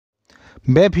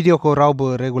बे भिडिअखौ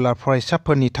रावबो रेगुलार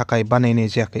फरायसाफोरनि थाखाय बानायनाय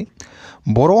जायाखै।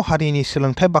 बर' हारिनि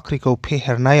सोलोंथाइ बाख्रिखौ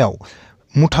फेहेरनायाव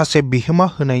मुथासे बिहोमा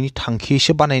होनायनि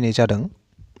थांखियैसो बानायनाय जादों।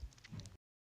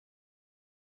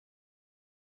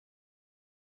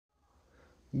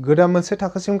 गोदान मोनसे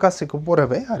थाखोसिम गासैखौबो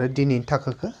बरायबाय आरो दिनैनि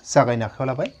थाखोखौ जागायनो आखायाव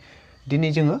लाबाय।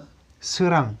 दिनै जोङो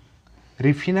सोरां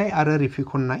रिफिनाय आरो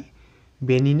रिफिखननाय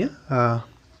बेनिनो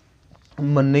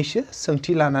मोननैसो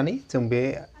सोंथि लानानै जों बे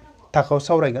थाखोआव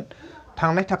सावरायगोन।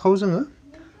 थांनाय थाखोआव जोङो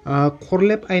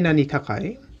खरलेब आयनानि थाखाय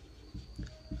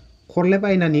खरलेब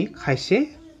आयनानि खायसे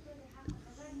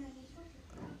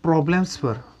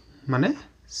प्रब्लेम्सफोर माने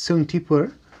सोंथिफोर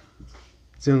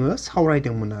जोङो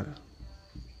सावरायदोंमोन आरो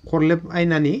खरलेब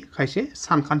आयनानि खायसे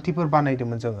सानखान्थिफोर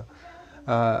बानायदोंमोन जोङो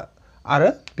आरो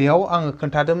बेयाव आङो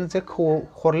खोन्थादोंमोन जे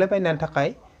खरलेब आयनानि थाखाय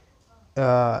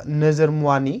नोजोर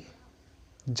मुवानि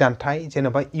जानथाय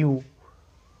जेनेबा इउ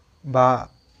बा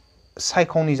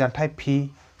सायखंनि जानथाय भि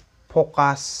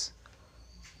फकास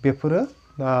बेफोरो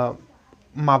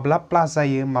माब्ला प्लास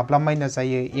जायो माब्ला माइनास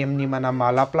जायो एमनि माना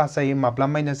माब्ला प्लास जायो माब्ला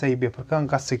माइनास जायो बेफोरखौ आं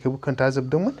गासैखौबो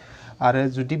खोन्थाजोबदोंमोन। आरो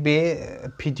जुदि बे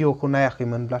भिडिअखौ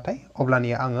नायाखैमोनब्लाथाय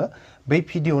अब्लानिया आङो बै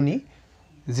भिडिअनि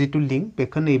जिथु लिंक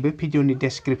बेखौ नैबे भिडिअनि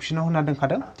डेसक्रिपसनाव होना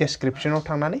दोनखादों। डेसक्रिपसनाव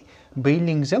थांनानै बै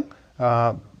लिंकजों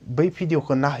बै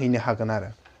भिडिअखौ नायहैनो हागोन आरो।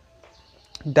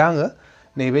 दा आङो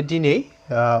नैबे दिनै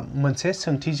मोनसे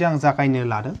सोंथिजों आं जागायनो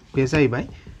लादों। बे जाहैबाय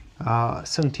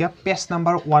सोंथिया पेज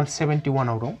नाम्बार 171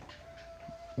 आव दं।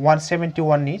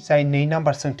 171 नि जाय 2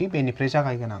 नाम्बार सोंथि बेनिफ्राय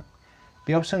जागायगोन आं।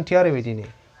 बेयाव सोंथिया ओरैबायदि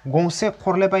गंसे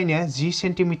खरलेब आयनाया 10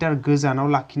 सेन्टिमिटार गोजानाव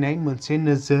लाखिनाय मोनसे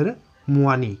नोजोर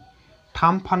मुवानि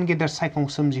 3 फान गेदेर सायखं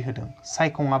सोमजिहोदों।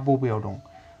 सायखंआ बबेयाव दं?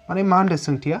 माने मा होनदों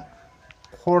सोंथिया?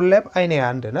 खरलेब आयनाया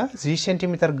होनदों ना 10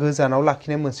 सेन्टिमिटार गोजानाव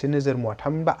लाखिनाय मोनसे नोजोर मुवा।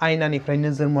 थामहिनबा आयनानिफ्राय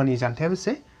नोजोर मुवानि जानथाया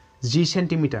बेसे? 10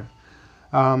 सेन्टिमिटार।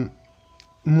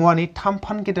 मुवानि 3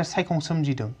 फान गेदेर सायखं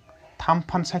सोमजिदों। 3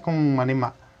 फान सायखं माने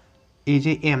मा? ए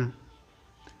जे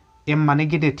एम माने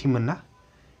गेदेरथिमोन ना?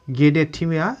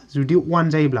 गेदेरथिया जुदि 1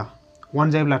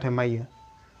 जायोब्लाथाय मा इयो?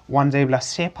 1 जायोब्ला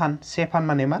 1 फान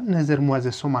माने मा? नोजोर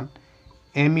मुवाजों समान।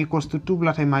 m इक्वल्स टु 2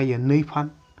 ब्लाथाय मा इयो? 2 फान।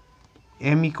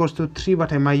 m इक्वल्स टु 3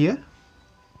 बाथाय मा इयो?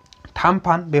 3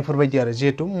 फान। बेफोरबायदि आरो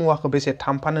जिहेतु मुवाखौ बेसे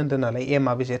 3 फान होनदों नालाय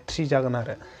एमआ बेसे 3 जागोन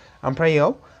आरो। ओमफ्राय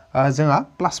इयाव जोंहा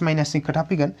प्लास माइनासनि खोथा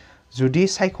फैगोन। जुदि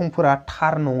सायखंफोरा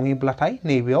थार नङैब्लाथाय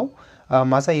नैबेयाव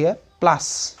मा जायो?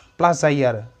 प्लास जायो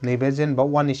आरो। नैबे जेनेबा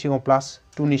 1 नि सिगाङाव प्लास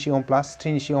 2 नि सिगाङाव प्लास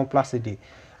 3 नि सिगाङाव प्लास बिदि।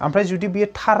 ओमफ्राय जुदि बेयो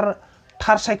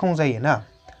थार सायखं जायो ना,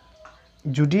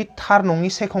 जुदि थार नङि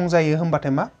सायखं जायो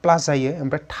होमबाथाय मा? प्लास जायो।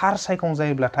 ओमफ्राय थार सायखं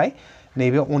जायोब्लाथाय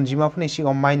नैबे अनजिमाफोरनि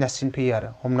सिगाङाव माइनाससिन फैयो आरो।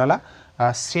 हमना ला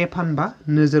 1 फानबा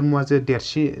नोजोर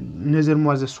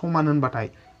मुवाजों समान होनबाथाय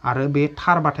आरो बे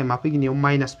थारबाथाय मा फैगोन? इयाव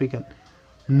माइनास फैगोन।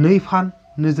 2 फान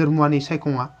नोजोर मुवानि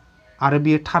सायखङा आरो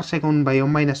बेयो थार सायखं होनबा इयाव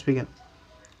माइनास फैगोन।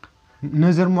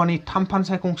 नोजोर मुवानि 3 फान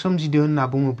सायखं सोमजिदो होनना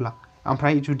बुङोब्ला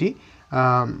ओमफ्राय जुदि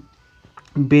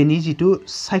बेनि जिथु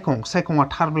सायखङा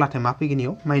थारब्लाथाय मा फैगोन?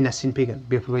 इयाव माइनाससिन फैगोन।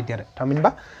 बेफोरबायदि आरो।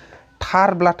 थामहिनबा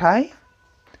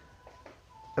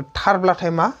थारब्लाथाय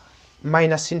मा?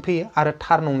 माइनाससिन फैयो आरो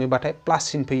थार नङैबाथाय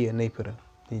प्लाससिन फैयो। नैफोरो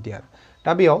बिदि आरो।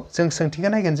 दा बेयाव जों सोंथिखौ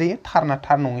नायगोन जे थार ना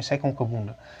थार नङै सायखंखौ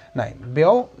बुंनो। नाय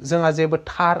बेयाव जोंहा जेबो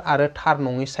थार आरो थार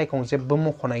नङै सायखं जेबो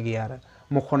मख'नाय गैया आरो।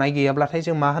 मख'नाय गैयाब्लाथाय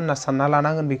जों मा होनना सानना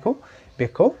लानांगोन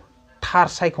बेखौ थार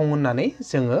सायखं होननानै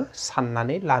जोङो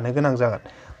साननानै लानो गोनां जागोन।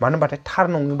 मानो होनबाथाय थार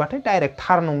नङैबाथाय डाइरेक्ट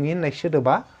थार नङि होननाय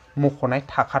सोदोबा मख'नाय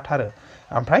थाखाथारो।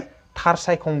 ओमफ्राय थार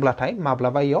सायखंब्लाथाय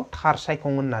माब्लाबा इयाव थार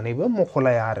सायखं होननानैबो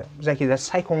मख'लाया आरो। जायखिजाया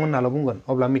सायखं होननाल' बुंगोन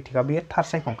अब्ला मिथिखा बेयो थार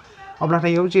सायखं।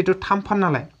 अब्लाथाय इयाव जिहेतु 3 फान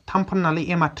नालाय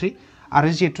एमआ 3 आरो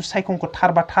जिहेतु सायखंखौ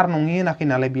थारबा थार नङि होनाखै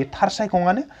नालाय बेयो थार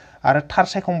सायखंआनो आरो थार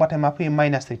सायखंबाथाय मा फैयो?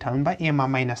 माइनास 3 थामहिनबा एमआ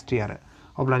माइनास 3 आरो।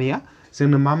 अब्लानिया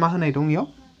जोंनो मा होनाय दं इयाव?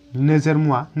 नोजोर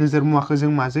मुवाखौ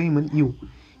जों मा जायोमोन?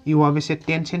 इउआ बेसे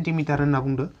 10 सेन्टिमिटार होनना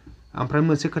बुंदो। ओमफ्राय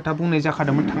मोनसे खोथा बुंनाय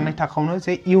जाखादोंमोन थांनाय थाखोआवनो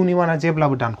जे इउनि माना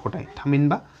जेब्लाबो दानख'थाय।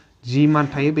 थामहिनबा जि मान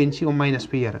थायो बेनि सिगाङाव माइनास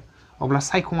फैयो आरो। अब्ला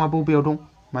सायखङा बबेयाव दं?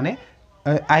 माने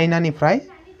आयनानिफ्राय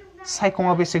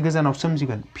सायखङा बेसे गोजानाव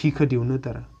सोमजिगोन? भिखौ दिहुननो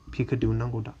आरो। भिखौ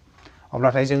दिहुननांगौ दा।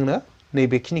 अब्लाथाय जोंनो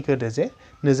नैबेखिनिखौ होदो जे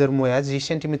नोजोर मुवाया 10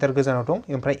 सेन्टिमिटार गोजानाव दं।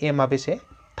 ओमफ्राय एमआ बेसे?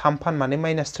 3 फान माने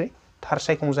माइनास 3 थार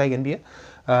सायखं जाहैगोन बियो।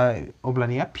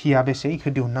 अब्लानिया भिया बेसे? इखौ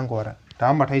दिहुननांगौ आरो। दा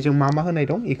होमबाथाय जों मा होनाय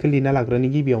दं? इखौ लिरना लाग्रोनि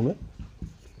गिबियावनो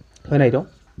होनाय दं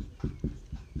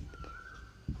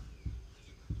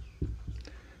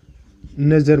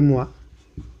नोजोर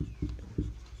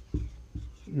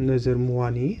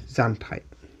मुवानि जानथाय।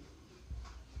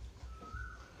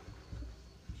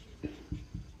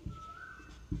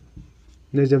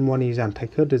 नोजोर मुवानि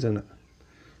जानथायखौ होदो जोंनो।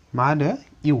 मा होनो?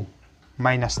 U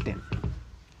minus 10।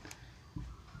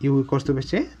 U equals two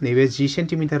बेसे नैबे 10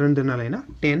 सेन्टिमिटार होन्दों नालाय ना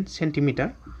 10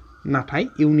 सेन्टिमिटार नाथाय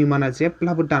इउनि माना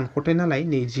जेब्लाबो दानख'थाय नालाय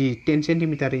नै जि 10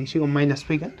 सेन्टिमिटारनि सिगाङाव माइनास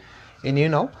फैगोन बेनि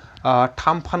उनाव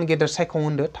 3 फान गेदेर सायखं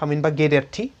होन्दों थामहिनबा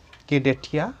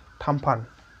गेदेरथिया 3 फान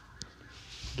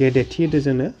गेदेरथि होदों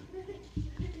जोंनो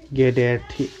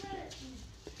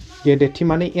गेदेरथि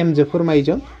माने एम जो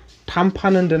फोरमायजों 3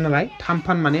 फान होन्दों नालाय 3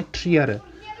 फान माने 3 आरो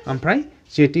ओमफ्राय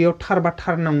जेटियाव थार बा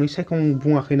थार नङै सायखं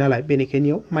बुङाखै नालाय बेनिखायनो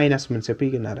इयाव माइनास मोनसे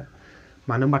फैगोन आरो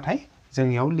मानो होनबाथाय जों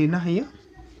इयाव लिरनो हायो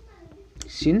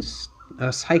सिन्स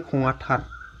सायखङा थार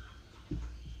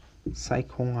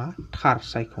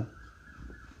सायखं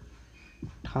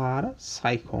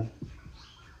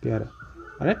बे आरो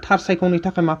थार सायखंनि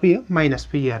थाखाय मा फैयो माइनास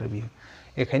फैयो आरो बेयो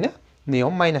बेखायनो नैयाव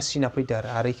माइनास सिना फैदो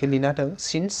आरो इखो लिरना होदों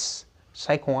सिन्स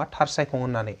सायखङा थार सायखं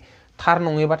होननानै थार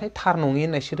नङैबाथाय थार नङि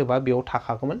होननाय सोदोबा बेयाव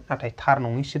थाखागौमोन नाथाय थार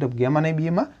नङि सोदोब गैया माने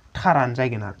बियो मा थारानो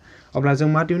जागोन आरो अब्ला जों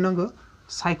मा दिहुननांगौ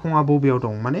सायखङा बबेयाव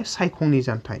दं माने सायखंनि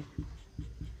जानथाय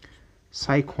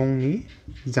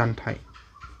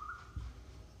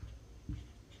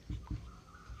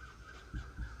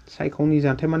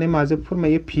माने माजों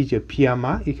फोरमायो पिया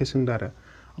मा इखो सोंदों आरो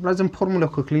अब्ला जों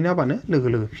फर्मुलायाव खोख्लैना होबानो लोगो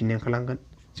लोगो फिननाय ओंखारलांगोन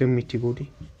जों मिथिगौदि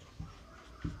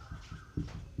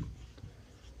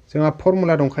जोंहा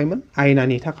फर्मुला दंखायोमोन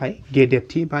आयनानि थाखाय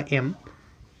गेदेरथि बा एम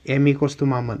इक्वल्स टु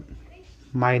मामोन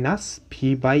माइनास भि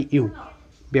बाय इउ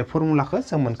बे फर्मुलाखौ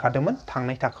जों मोनखादोंमोन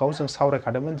थांनाय थाखोआव जों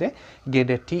सावरायखादोंमोन जे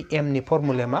गेदेरथि एमनि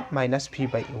फर्मुलाया मा माइनास भि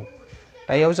बाय इउ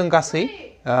दा इयाव जों गासै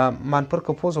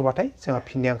मानफोरखौ फज'बाथाय जोंहा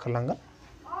फिननाया ओंखारलांगोन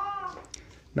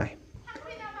नाय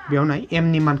बेयाव नाय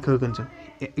एमनि मानखौ होगोन जों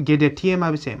गेदेरथि एमआ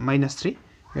बेसे माइनास 3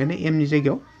 बेखायनो एमनि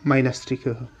जायगायाव माइनास 3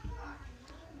 खौ हो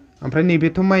ओमफ्राय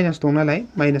नैबेथ' माइनास दं नालाय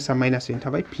माइनासआ माइनासैनो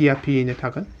थाबाय पिया पियैनो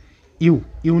थागोन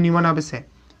इउनि माना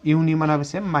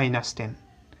बेसे माइनास 10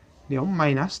 बेयाव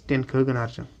माइनास 10 खौ होगोन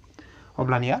आरो जों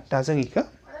अब्लानिया दा जों इखौ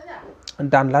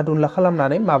दानला दुनला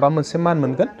खालामनानै माबा मोनसे मान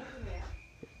मोनगोन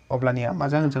अब्लानिया मा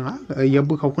जागोन जोंहा इयाव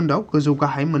बोखावखोन्दाव गोजौ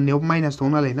गाहाय मोननैयाव माइनास दं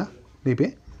नालाय ना नैबे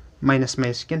माइनास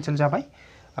केन्सेल जाबाय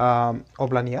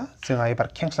अब्लानिया जोंहा एबार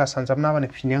खेंस्ला सानजाबना होबानो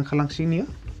फिननाया ओंखारलांसिगोन इयो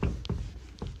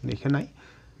बेखौ नाय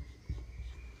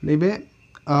नैबे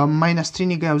माइनास 3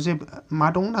 नि गाहायाव जे मा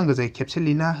दं नांगौ जायो खेबसे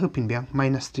लिरना होफिनबाय आं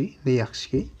माइनास 3 नै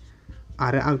आगसिखै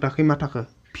आरो आगदाखै मा थाखो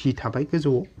भि थाबाय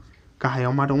गोजौआव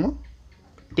गाहायाव मा दङ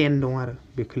 10 दं आरो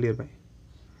बेखौ लिरबाय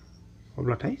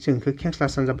अब्लाथाय जों बेखौ खेंस्ला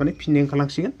सानजाबनानै फिननाय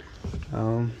ओंखारलांसिगोन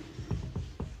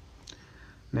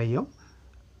नायाव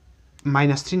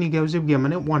माइनास 3 नि गाहायाव जेबो गैया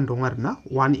माने 1 दं आरो ना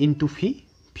 1 इन्टु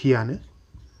भियानो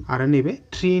आरो नैबे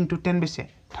 3 इन्टु 10 बेसे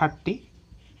 30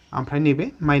 ओमफ्राय नैबे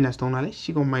माइनास दं नालाय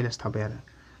सिगाङाव माइनास थाबाय आरो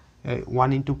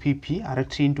 1 इन्टु भि आरो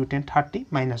 3 इन्टु 10 30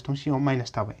 माइनास दं सिगाङाव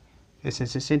माइनास थाबाय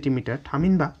एसेसो सेन्टिमिटार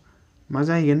थामहिनबा मा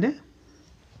जाहैगोन दे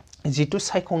जिथु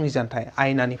सायखंनि जानथाय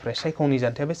आयनानिफ्राय सायखंनि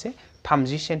जानथाया बेसे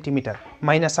 30 सेन्टिमिटार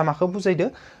माइनासा माखौ बुजायदो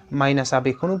माइनासा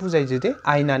बेखौनो बुजायदो दे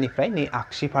आयनानिफ्राय नै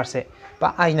आगसि फारसे बा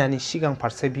आयनानि सिगां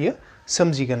फारसे बियो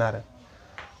सोमजिगोन आरो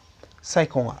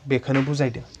सायखङा बेखौनो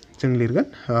बुजायदो जों लिरगोन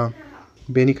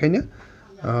बेनिखायनो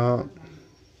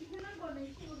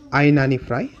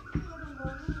आयनानिफ्राय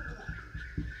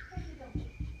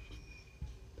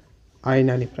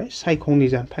सायखंनि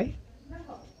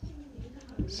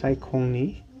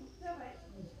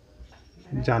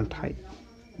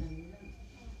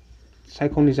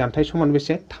जानथाय समान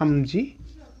बेसे 30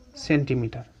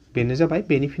 सेन्टिमिटार बेनो जाबाय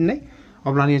बेनि फिननाय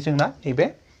अब्लानिया जोंना नैबे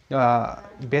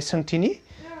बे सोंथिनि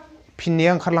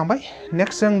फिननाया ओंखारलांबाय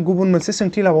नेक्स्ट जों गुबुन मोनसे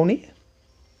सोंथि लाबावनि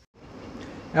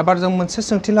एबार जों मोनसे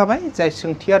सोंथि लाबाय जाय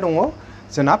सोंथिया दङ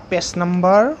जोंना पेज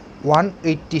नाम्बार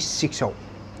 186 आव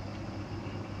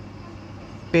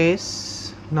पेज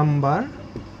नाम्बार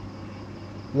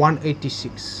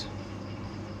 186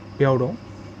 बेयाव दं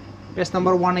पेज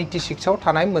नाम्बार 186 आव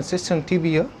थानाय मोनसे सोंथि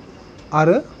बियो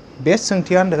आरो बे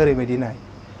सोंथिया होनदों ओरैबायदि नाय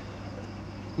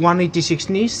 186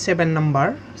 नि 7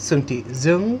 नाम्बार सोंथि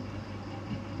जों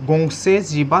गंसे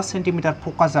 15 सेन्टिमिटार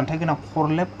फका जानथाय गोनां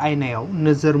खरलेब आयनायाव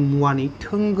नोजोर मुवानि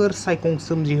थोंगोर सायखं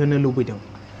सोमजिहोनो लुबैदों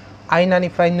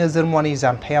आयनानिफ्राय नोजोर मुवानि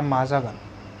जानथाया मा जागोन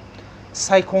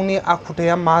सायखंनि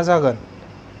आखुथाया मा जागोन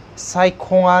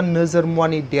सायखङा नोजोर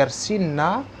मुवानि देरसिन ना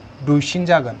दुइसिन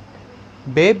जागोन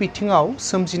बे बिथिङाव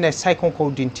सोमजिनाय सायखंखौ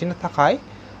दिन्थिनो थाखाय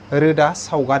रोदा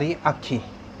सावगारि आखि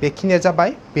बेखिनिया जाबाय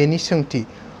बेनि सोंथि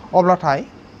अब्लाथाय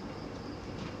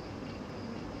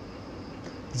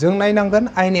जों नायनांगोन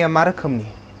आयनाया मा रोखोमनि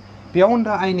बेयाव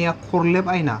होनदों आयनाया खरलेब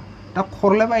आयना दा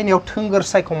खरलेब आयनायाव थोंगोर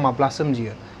सायखं माब्ला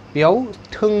सोमजियो बेयाव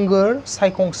थोंगोर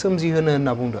सायखं सोमजिहोनो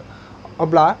होनना बुंदों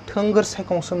अब्ला थोंगोर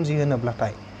सायखं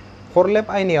सोमजिहोनोब्लाथाय खरलेब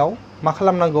आयनायाव मा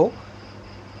खालामनांगौ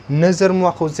नोजोर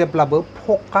मुवाखौ जेब्लाबो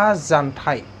फका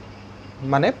जानथाय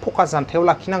माने फकास जानथायाव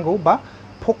लाखिनांगौ बा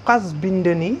फकास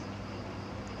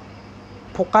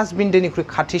बिन्दोनिख्रुइ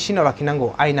खाथिसिनाव लाखिनांगौ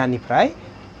आयनानिफ्राय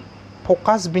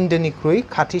फकास बिन्दोनिख्रुइ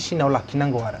खाथिसिनाव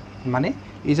लाखिनांगौ आरो माने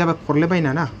ए जाबाय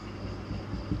खरलेबायना ना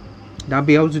दा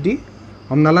बेयाव जुदि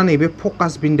हमना ला नैबे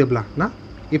फकास बिन्दोब्ला ना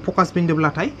ए फकास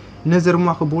बिन्दोब्लाथाय नोजोर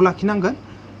मुवाखौ बो लाखिनांगोन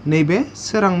नैबे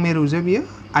सोरां मेरुजे बियो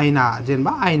आयना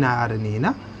जेनेबा आयना आरो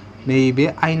ना नैबे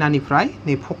आयनानिफ्राय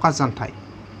नै फकास जानथाय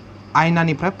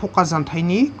आयनानिफ्राय फकास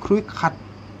जानथायनिख्रुइ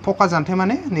फकास जानथाय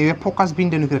माने नैबे फकास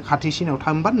बिन्दोनिख्रुइ खाथिसिनाव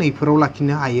थांबा नैफोराव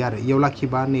लाखिनो हायो आरो इयाव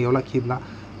लाखिबा नैयाव लाखिब्ला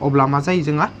अब्ला मा जायो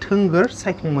जोंहा थोंगोर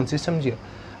सायखं मोनसे सोमजियो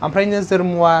ओमफ्राय नोजोर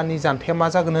मुवानि जानथाया मा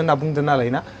जागोन होनना बुंदों नालाय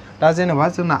ना दा जेनेबा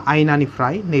जोंना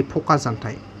आयनानिफ्राय नै फकास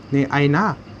जानथाय नै आयना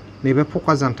नैबे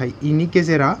फकास जानथाय इनि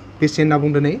गेजेरा बेसे होनना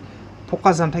बुंदों नै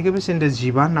फकास जानथायखौ बेसे होनदों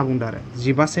 15 होनना बुंदों आरो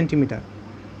 15 सेन्टिमिटार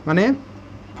माने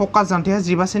फकास जानथाया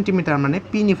 15 सेन्टिमिटार माने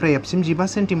पि निफ्राय एफसिम 15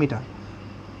 सेन्टिमिटार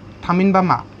थामहिनबा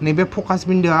मा नैबे फकास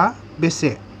बिन्दोआ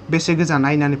बेसे गोजान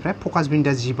आयनानिफ्राय फकास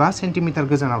बिन्दोआ 15 सेन्टिमिटार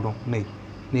गोजानाव दं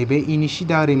नैबे इनि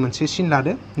सिदा ओरै मोनसे सिन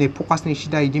लादो नै फकासनि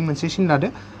सिदा इदि मोनसे सिन लादो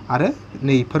आरो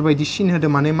नैफोरबायदि सिन होदो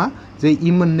माने मा जे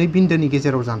इ मोननै बिन्दोनि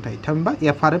गेजेराव जानथाय थामहिनबा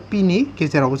एफ आरो पि नि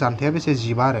गेजेराव जानथाया बेसे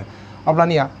 15 आरो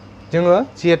अब्लानिया जोङो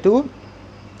जिहेतु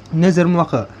नोजोर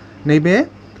मुवाखौ नैबे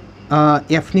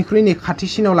एफ निख्रुइ नै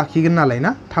खाथिसिनाव लाखिगोन नालाय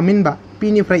ना थामहिनबा पि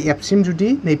निफ्राय एफसिम जुदि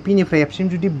नै पि निफ्राय एफसिम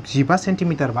जुदि 15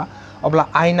 सेन्टिमिटार बा अब्ला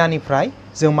आयनानिफ्राय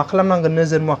जों मा खालामनांगोन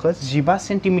नोजोर मुवाखौ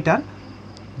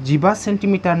 15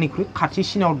 सेन्टिमिटारनिख्रुइ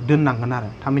खाथिसिनाव दोननांगोन आरो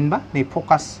थामहिनबा नै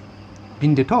फकास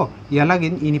बिन्दोथ' इयालागै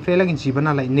इनिफ्राय लागै 15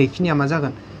 नालाय नैखिनिया मा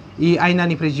जागोन इ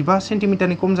आयनानिफ्राय 15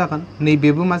 सेन्टिमिटारनि खम जागोन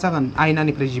नैबेबो मा जागोन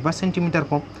आयनानिफ्राय 15 सेन्टिमिटार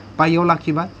खम बा इयाव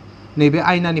लाखिबा नैबे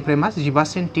आयनानिफ्राय मा 15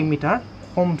 सेन्टिमिटार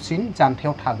खमसिन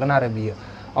जानथायाव थागोन आरो बियो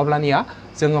अब्लानिया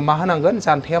जोङो मा होनांगोन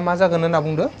जानथाया मा जागोन होनना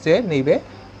बुंदो जे नैबे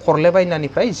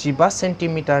खरलेबायनानिफ्राय 15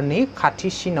 सेन्टिमिटारनि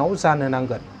खाथिसिनाव जानो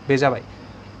नांगोन बे जाबाय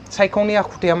सायखंनि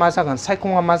आखुथाया मा जागोन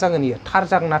सायखङा मा जागोन इयो थार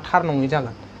जागोन ना थार नङै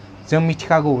जागोन जों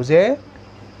मिथिखागौ जे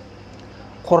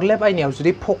खरलेबायनायाव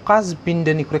जुदि फकास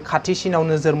बिन्दोनिख्रुइ खाथिसिनाव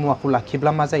नोजोर मुवाखौ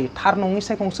लाखिब्ला मा जायो थार नङै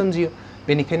सायखं सोमजियो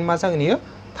बेनिखायनो मा जागोन इयो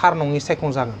थार नङै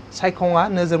सायखं जागोन सायखङा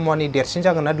नोजोर मुवानि देरसिन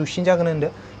जागोन ना दुइसिन जागोन होनदो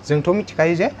जोंथ'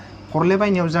 मिथिखायो जे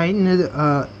खरलेबायनायाव जाय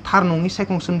थार नङै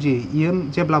सायखं सोमजियो इयो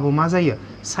जेब्लाबो मा जायो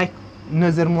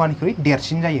नोजोर मुवानिख्रुइ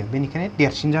देरसिन जायो बेनिखायनो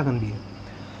देरसिन जागोन बियो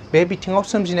बे बिथिङाव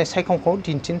सोमजिनाय सायखंखौ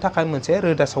दिन्थिनो थाखाय मोनसे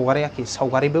रोदा सावगारि आखि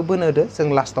सावगारिबो बोनो होदो जों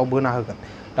लास्टाव बोना होगोन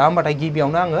दा होमबाथाय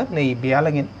गिबियावनो आङो नै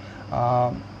बेहालागै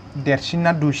देरसिन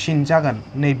ना दुइसिन जागोन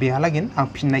नै बेहालागै आं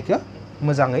फिननायखौ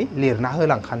मोजाङै लिरना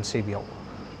होलांखानोसै बेयाव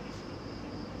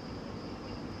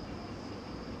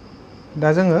दा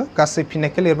जोङो गासै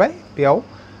फिननायखौ लिरबाय बेयाव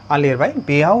आं लिरबाय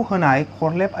बेयाव होनाय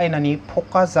खरलेब आयनानि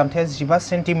फकास जानथाया 15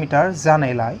 सेन्टिमिटार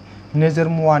जानायलाय नोजोर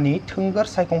मुवानि थोंगोर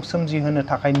सायखं सोमजिहोनो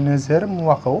थाखाय नोजोर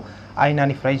मुवाखौ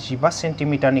आयनानिफ्राय 15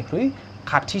 सेन्टिमिटारनिख्रुइ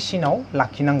खाथिसिनाव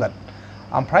लाखिनांगोन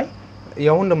ओमफ्राय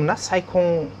इयाव होनदोंमोन ना सायखं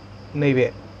नैबे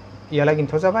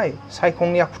इयालागिनथ' जाबाय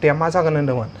सायखंनि आखुथाया मा जागोन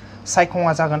होनदोंमोन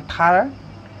सायखङा जागोन थार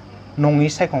नङि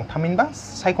सायखं थामहिनबा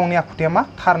सायखंनि आखुथाया मा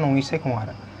थार नङि सायखं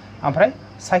आरो ओमफ्राय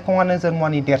सायखङा नोजोर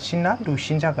मुवानि देरसिन ना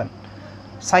दुइसिन जागोन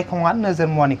सायखङा नोजोर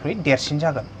मुवानिख्रुइ देरसिन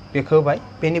जागोन बेखौ होबाय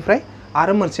बेनिफ्राय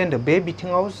आरो मोनसे होनदों बे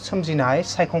बिथिङाव सोमजिनाय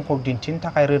सायखंखौ दिन्थिनो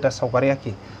थाखाय रोदा सावगारि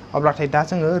आखि अब्लाथाय दा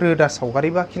जोङो रोदा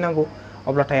सावगारिबो आखिनांगौ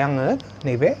अब्लाथाय आङो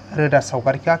नैबे रोदा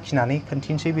सावगारिखौ आखिनानै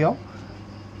खोन्थिनोसै बेयाव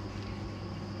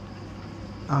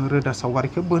आं रोदा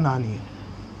सावगारिखौ बोना होयो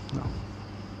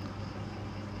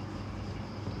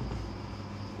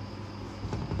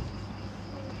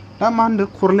दा मा होनदों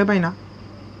खरलेबायना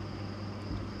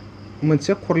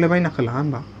मोनसे खरलेबायनाखौ ला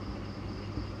होनबा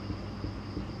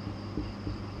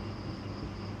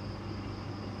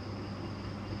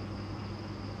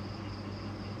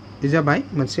बे जाबाय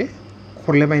मोनसे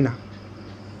खरलेबायना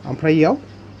ओमफ्राय इयाव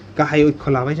गाहाय अक्ष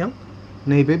लाबाय जों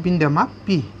नैबे बिन्दोआ मा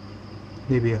पि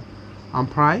नैबेयो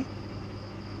ओमफ्राय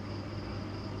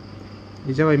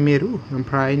बे जाबाय मेरु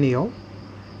ओमफ्राय नैयाव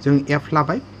जों एफ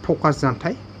लाबाय फकास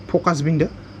जानथाय फकास बिन्दो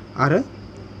आरो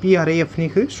पि आरो एफ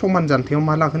निख्रुइ समान जानथायाव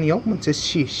मा लागोन इयाव मोनसे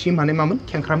सि माने मामोन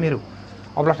खेंख्रा मेरु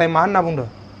अब्लाथाय मा होनना बुंदों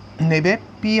नैबे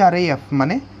पि आरो एफ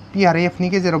माने पि आरो एफ नि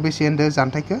गेजेराव बेसे होनदों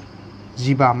जानथायखौ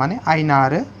 15 माने आयना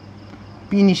आरो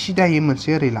पि नि सिदायै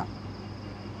मोनसे ओरै ला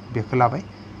बेखौ लाबाय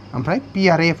ओमफ्राय पि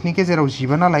आरो एफ नि गेजेराव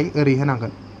 15 नालाय ओरै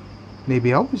होनांगोन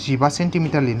नैबेयाव 15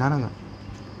 सेन्टिमिटार लिरना होनांगोन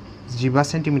 15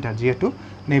 सेन्टिमिटार जिहेतु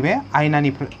नैबे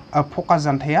आयनानि फकास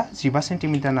जानथाया 15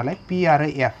 सेन्टिमिटार नालाय पि आरो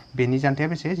एफ बेनि जानथाया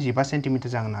बेसे 15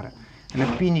 सेन्टिमिटार जागोन आरो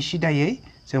पि नि सिदायै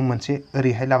जों मोनसे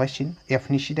ओरैहाय लाबाय सिन एफ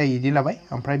नि सिदायै इदि लाबाय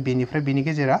ओमफ्राय बेनिफ्राय बेनि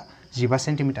गेजेरा 15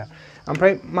 सेन्टिमिटार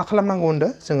ओमफ्राय मा खालामनांगौ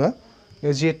होनदों जोङो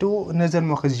जिहेतु नोजोर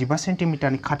मुवाखौ 15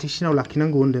 सेन्टिमिटारनि खाथिसिनाव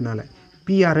लाखिनांगौ होनदों नालाय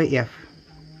पि आरो एफ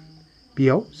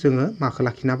बेयाव जोङो माखौ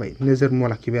लाखिनो हाबाय नोजोर मुवा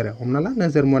लाखिबाय आरो हमना ला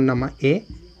नोजोर मुवानि नामा ए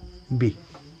बि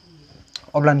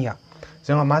अब्लानिया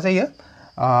जोंहा मा जायो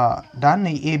दा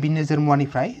नै ए बि नोजोर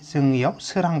मुवानिफ्राय जों इयाव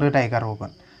सोरां रोदा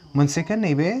एगारहरगोन मोनसेखौ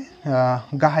नैबे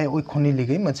गाहाय अक्षनि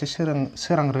लिगै मोनसे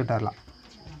सोरां रोदा ला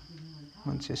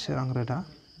मोनसे सोरां रोदा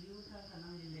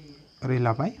ओरै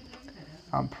लाबाय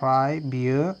ओमफ्राय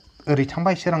बियो ओरै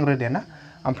थांबाय सोरां रोदाया ना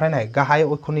ओमफ्राय नाय गाहाय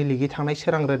अक्षनि लिगै थांनाय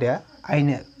सोरां रोदाया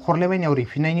आइनो खरलेबायनायाव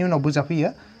रिफिनायनि उनाव बोजाफैयो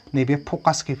नैबे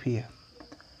फकासखै फैयो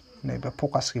नैबे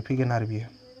फकासखै फैगोन आरो बियो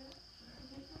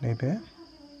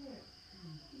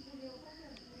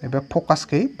नैबे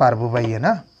फकासखै बारबोबायो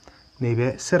ना नैबे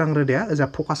सोरां रोदाया ओजा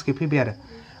फकासखै फैबाय आरो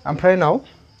ओमफ्राय उनाव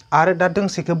आरो दा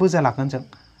दोंसेखौ बोजा लागोन जों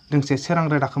दोंसे सोरां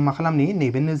रोदाखौ मा खालामनि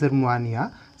नैबे नोजोर मुवानिया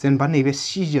जेनेबा नैबे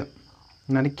सिजो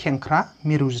माने खेंख्रा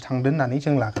मिरुजो थांदों होननानै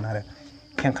जों लागोन आरो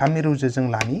खेंख्रा मिरुजो जों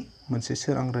लानि मोनसे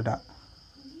सोरां रोदा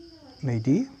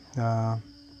नैदि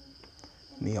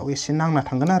नैयाव एसे नांना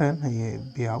थांगोन आरो नै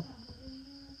बेयाव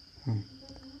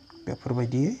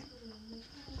बेफोरबायदि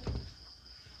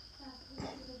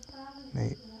नै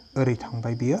ओरै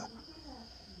थांबाय बियो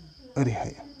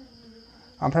ओरैहाय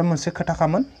ओमफ्राय मोनसे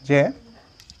खोथाखामोन जे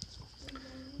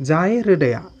जाय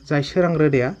सोरां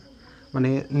रोदाया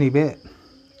माने नैबे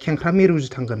खेंख्रा मिरुजो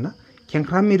थांगोन ना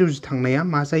खेंख्रा मिरुजो थांनाया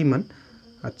मा जायोमोन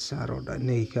आदसा र' दा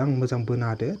नैखौ आं मोजां बोना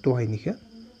होदो दहायनिखौ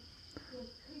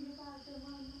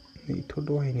नैथ'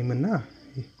 दहायनिमोन ना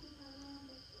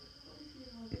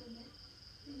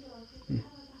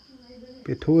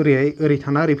बेथ' ओरै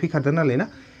थाना ओरै फैखादों नालाय ना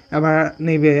एबार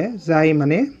नैबे जाय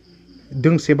माने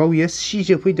दोंसेबाव इयो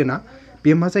सिजो फैदों ना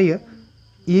बे मा जायो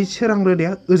इ सोरां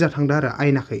रोदाया ओजा थांदों आरो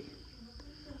आयनाखै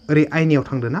ओरै आयनायाव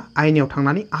थांदों ना आयनायाव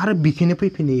थांनानै आरो बिखिनो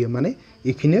फैफिनो माने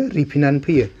इखिनो रिफिनानै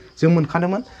फैयो जों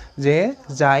मोनखादोंमोन जे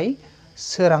जाय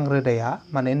सोरां रोदाया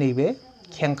माने नैबे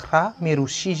खेंख्रा मिरु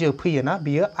सिजो फैयोना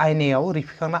बियो आयनायाव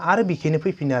रिफिखांना आरो बिखिनो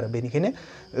फैफिनो आरो बेनिखायनो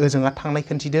ओजोंहा थांनाय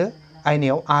खिन्थिदो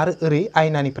आयनायाव आरो ओरै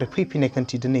आयनानिफ्राय फैफिननाय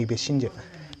खिन्थिदो नैबे सिनजो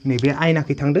नैबे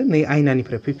आयनाखै थांदो नै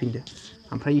आयनानिफ्राय फैफिनदो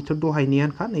ओमफ्राय इथ'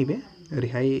 दहायनियानोखा नैबे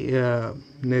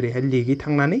ओरैहाय लिगै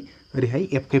थांनानै ओरैहाय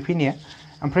एफखे फैनाया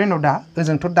ओमफ्राय उनाव दा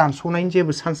ओजोंथ' दानस'नायनि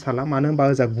जेबो चान्स थाला मानो होनबा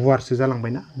ओजा गुवारसो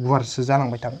जालांबायना गुवारसो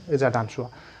जालांबाय थागोन ओजा दानस'आ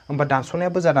होमबा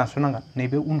दानस'नायाबो ओजा दानस'नांगोन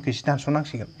नैबे उनखैसो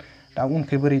दानस'नांसिगोन दा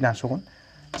उनखै बोरै दानस'गोन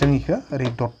जों इखौ ओरै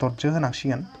दटजो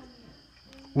होनांसिगोन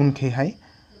उनखैहाय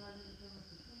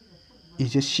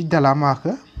इजो सिदा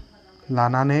लामाखौ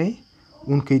लानानै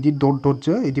उनखै इदि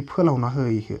दटजो इदि फोलावना हो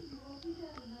इखौ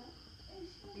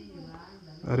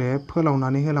ओरै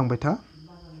फोलावनानै होलांबाय था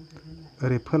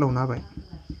ओरै फोलावना होबाय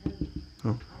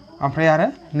ओमफ्राय आरो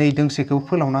नै दोंसेखौ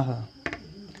फोलावना हो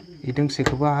इ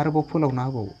दोंसेखौबो आरोबाव फोलावना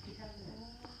होबाव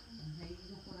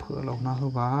फोलावना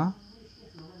होबा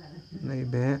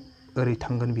नैबे ओरै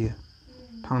थांगोन बियो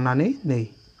थांनानै नै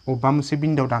अबेबा मोनसे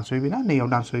बिन्दोआव दानस'हैबायना नैयाव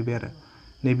दानस'हैबाय आरो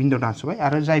नै बिन्दोआव दानस'बाय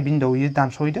आरो जाय बिन्दोआव इयो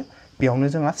दानस'हैदो बेयावनो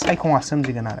जोंहा सायखङा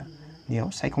सोमजिगोन आरो बेयाव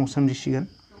सायखं सोमजिसिगोन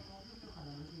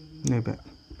नैबे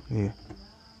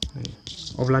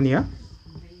अब्लानिया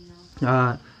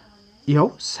इयाव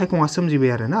सायखङा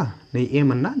सोमजिबाय आरो ना नै ए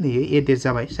मोन ना नै ए देस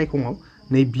जाबाय सायखङाव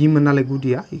नै बि मोन नालाय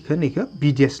गुदिया नैखौ बि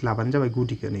देस लाबानो जाबाय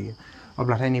गुदिखौ नैयो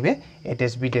अब्लाथाय नैबे ए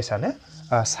देस बि देसानो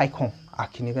सायखं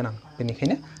आखिनो गोनां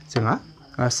बेनिखायनो जोंहा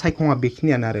सायखङा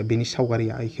बेखिनियानो आरो बेनि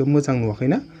सावगारिया इखौ मोजां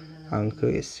नुवाखैना आं इखौ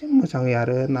एसे मोजाङै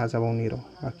आरो नाजाबावनि र'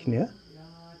 आखिनो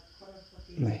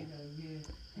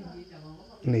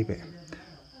नैबे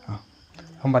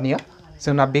होमबानिया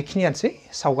जोंना बेखिनियानोसै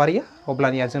सावगारिया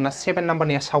अब्लानिया जोंना 7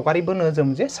 नाम्बारनिया सावगारि बोनो जों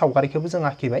जे सावगारिखौबो जों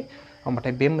आखिबाय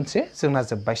होमबाथाय बे मोनसे जोंना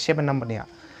जोब्बाय 7 नाम्बारनिया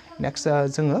नेक्स्ट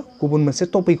जोङो गुबुन मोनसे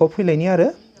टपिकआव फैलायनि आरो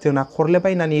जोंना खरले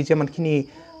बायनानि जेमानखिनि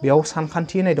बेयाव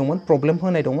सानखान्थि होनाय दंमोन प्रब्लेम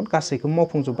होनाय दंमोन गासैखौबो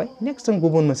मावफुंजोब्बाय नेक्स्ट जों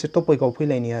गुबुन मोनसे टपिकआव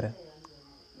फैलायनि आरो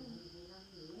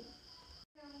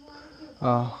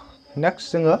नेक्स्ट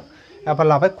जोङो एबार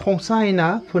लाबाय खंसा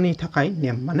आयनाफोरनि थाखाय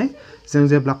नेम माने जों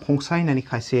जेब्ला खंसा आयनानि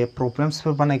खायसे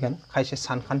प्रब्लेम्सफोर बानायगोन खायसे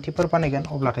सानखान्थिफोर बानायगोन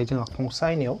अब्लाथाय जोंहा खंसा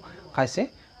आयनायाव खायसे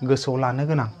गोसोआव लानो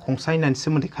गोनां खंसा आयनानि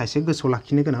सोमोन्दै खायसे गोसोआव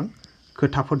लाखिनो गोनां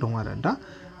खोथाफोर दं आरो दा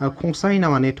खंसा आयना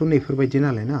मानेथ' नैफोरबायदि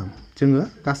नालाय ना जोङो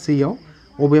गासैयाव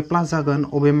अबे प्लास जागोन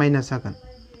अबे माइनास जागोन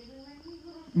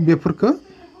बेफोरखौ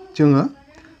जोङो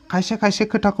खायसे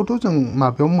खोथाखौथ' जों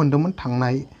माबायाव मोन्दोंमोन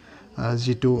थांनाय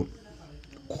जिथु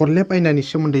खरले बायनानि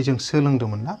सोमोन्दै जों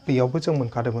सोलोंदोंमोन ना बेयावबो जों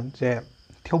मोनखादोंमोन जे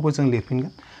थेवबो जों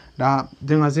लिरफिनगोन दा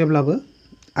जोंहा जेब्लाबो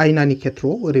आयनानि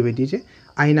खेथ्रआव ओरैबायदि जे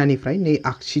आयनानिफ्राय नै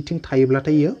आगसिथिं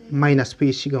थायोब्लाथाय इयो माइनास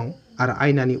फैयो सिगाङाव आरो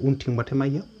आयनानि उनथिंबाथाय मा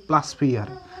इयो प्लास फैयो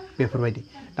आरो बेफोरबायदि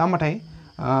दा होमबाथाय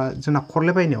जोंना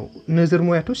खरलेबायनायाव नोजोर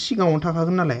मुवायाथ' सिगाङावनो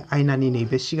थाखागोन नालाय आयनानि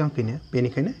नैबे सिगांखैनो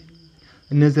बेनिखायनो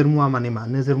नोजोर मुवा माने मा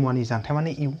नोजोर मुवानि जानथाय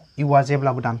माने इउ इउआ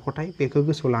जेब्लाबो दानख'थाय बेखौ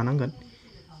गोसोआव लानांगोन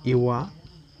इउआ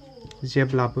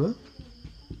जेब्लाबो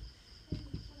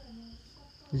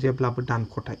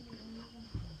दानख'थाय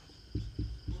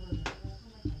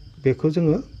बेखौ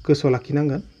जोङो गोसोआव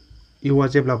लाखिनांगोन इउआ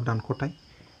जेब्लाबो दानख'थाय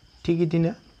थिग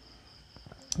बिदिनो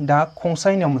दा खंसा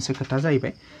आयनायाव मोनसे खोथा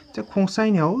जाहैबाय जे खंसा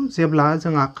आयनायाव जेब्ला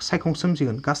जोंहा सायखं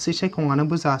सोमजिगोन गासै सायखङानो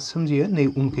बोजा सोमजियो नै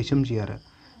उनखै सोमजियो आरो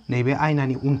नैबे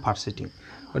आयनानि उन फारसेथिं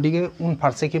गतिके उन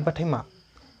फारसेखैबाथाय मा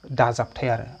दाजाबथाय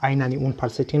आरो आयनानि उन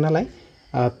फारसेथिं नालाय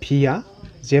पिया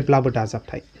जेब्लाबो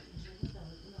दाजाबथाय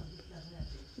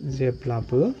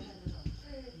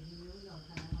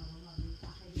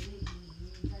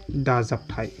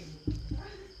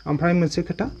ओमफ्राय मोनसे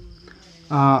खोथा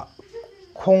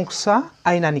खंसा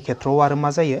आयनानि खेथ्रआव आरो मा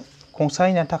जायो खंसा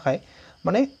आयनानि थाखाय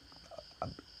माने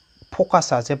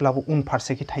फकासा जेब्लाबो उन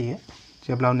फारसेखै थायो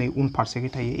जेब्ला नै उन फारसेखै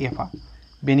थायो एफआ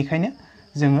बेनिखायनो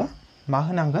जोङो मा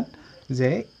होनांगोन जे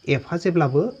एफआ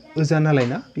जेब्लाबो ओजा नालाय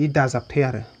ना बे दाजाबथाय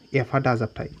आरो एफआ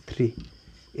दाजाबथाय 3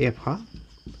 एफआ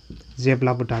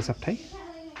जेब्लाबो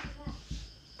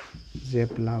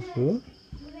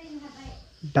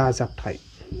दाजाबथाय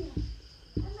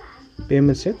बे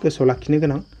मोनसे गोसोआव लाखिनो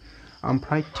गोनां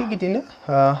ओमफ्राय थिग बिदिनो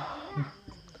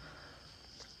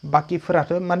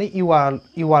बाकिफोराथ' माने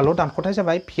इउआल' दानख'थाय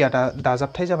जाबाय पिया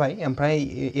दाजाबथाय जाबाय ओमफ्राय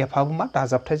एफआबो मा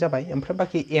दाजाबथाय जाबाय ओमफ्राय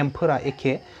बाखि एमफोरा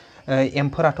एखे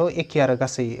एमफोराथ' एखे आरो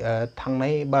गासै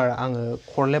थांनाय बार आङो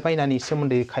खरलेबायनायनि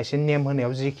सोमोन्दै खायसे नेम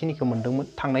होनायाव जिखिनिखौ मोन्दोंमोन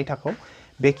थांनाय थाखोआव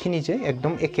बेखिनिजों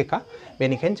एकदम एखेखा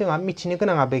बेनिखायनो जोंहा मिथिनो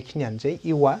गोनाङा बेखिनियानो जे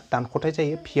इउआ दानख'थाय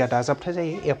जायो पिया दाजाबथाय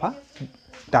जायो एफआ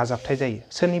दाजाबथाय जायो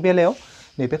सोरनि बेलायाव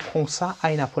नैबे खंसा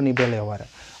आयनाफोरनि बेलायाव आरो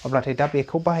अब्लाथाय दा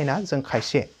बेखौ बाहायना जों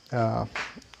खायसे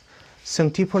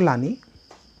सोंथिफोर लानि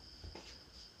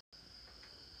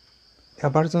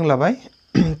एबार जों लाबाय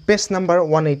पेज नाम्बार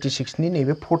 186 नि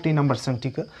नैबे 40 नाम्बार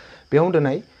सोंथिखौ बेयाव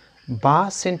दोननाय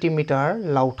 5 सेन्टिमिटार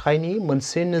लावथायनि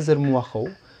मोनसे नोजोर मुवाखौ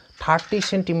 30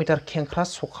 सेन्टिमिटार खेंख्रा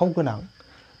सखाव गोनां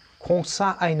खंसा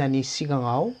आयनानि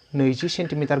सिगाङाव 20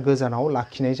 सेन्टिमिटार गोजानाव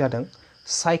लाखिनाय जादों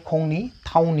सायखंनि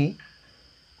थावनि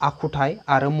आखुथाय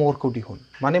आरो महरखौ दिहुन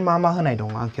माने मा होनाय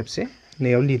दं आं खेबसे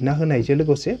नैयाव लिरना होनायजों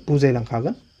लोगोसे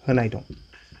बुजायलांखागोन होनाय दं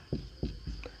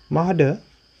मा होदो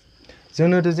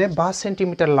जोंनो जे 5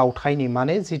 सेन्टिमिटार लावथायनि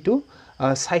माने जितु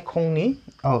सायखंनि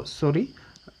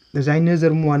जाय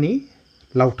नोजोर मुवानि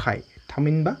लावथाय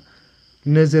थामहिनबा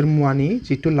नोजोर मुवानि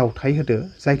जितु लावथाय होदो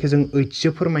जायखौ जों ओइटसो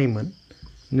फोरमायोमोन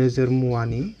नोजोर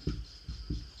मुवानि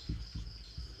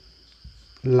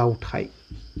लावथाय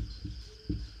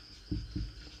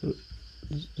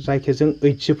जायखौ जों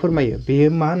ओइटसो फोरमायो बेयो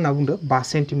मा होनना बुंदो 5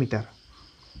 सेन्टिमिटार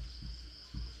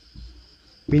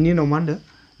बेनि उनाव मा होनदो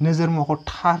नोजोर मुवाखौ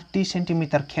 30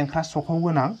 सेन्टिमिटार खेंख्रा सखाव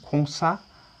गोनां खंसा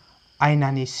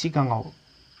आयनानि सिगाङाव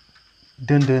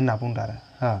दोनदो होनना बुंदो आरो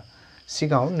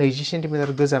सिगाङाव 20 सेन्टिमिटार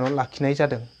गोजानाव लाखिनाय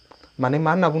जादों माने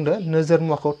मा होनना बुंदो नोजोर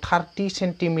मुवाखौ 30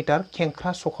 सेन्टिमिटार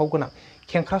खेंख्रा सखाव गोनां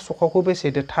खेंख्रा सखावखौ बेसे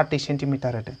होदो 30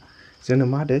 सेन्टिमिटार होदो जोंनो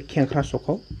मा होदो खेंख्रा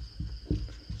सखाव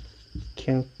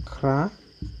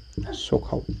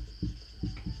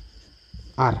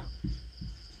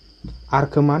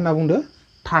आरखौ मा होनना बुंदो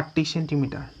 30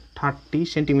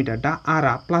 सेन्टिमिटार दा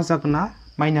आरा प्लास जागोन ना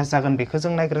माइनास जागोन बेखौ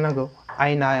जों नायग्रोनांगौ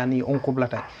आयनानि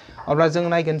अंकब्लाथाय अब्ला जों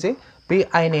नायगोन जे बे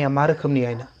आयनाया मा रोखोमनि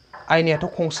आयनायाथ'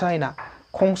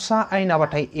 खंसा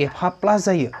आयनाबाथाय एफआ प्लास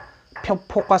जायो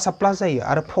फकासा प्लास जायो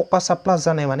आरो फकासा प्लास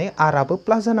जानाय माने आराबो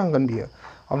प्लास जानांगोन बियो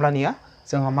अब्लानिया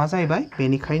जोंहा मा जाहैबाय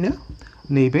बेनिखायनो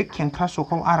नैबे खेंख्रा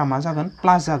सखाव आरा मा जागोन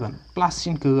प्लास जागोन प्लास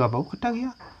सिनखौ होआबाबो खोथा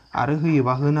गैया आरो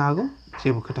होयोबा होनो हागौ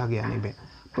जेबो खोथा गैया नैबे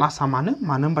प्लासआ मानो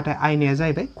होनबाथाय आयनाया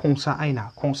जाहैबाय खंसा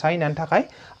आयनानि थाखाय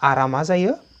आरा मा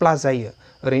जायो प्लास जायो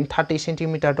ओरैनो 30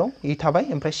 सेन्टिमिटार दं इ थाबाय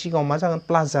ओमफ्राय सिगाङाव मा जागोन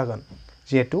प्लास जागोन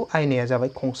जिहेतु आयनाया जाबाय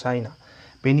खंसा आयना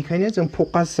बेनिखायनो जों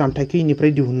फकास जानथायखौ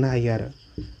इनिफ्राय दिहुननो हायो आरो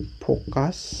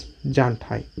फकास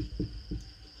जानथाय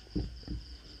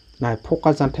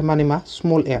फकास जानथाय माने मा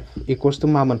स्मल एफ इक्वल्स टु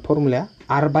मामोन फर्मुलाया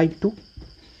r/2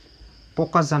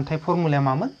 फकास जानथाय फर्मुलाया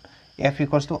मामोन f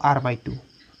इक्वल्स टु r/2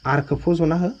 आरखौ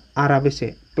फज'ना हो आरा बेसे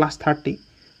प्लास 30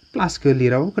 प्लासखौ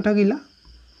लिराबो खोथा गैला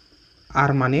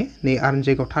आर माने नै आरनि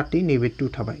जायगायाव 30 नैबे 2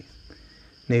 थाबाय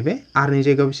नैबे आरनि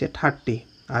जायगायाव बेसे 30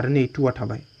 आरो नै 2आ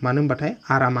थाबाय मानो होनबाथाय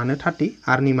आरा मानो 30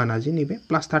 आरनि माना जे नैबे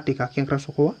प्लास 30 का खेंख्रा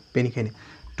सखावा बेनिखायनो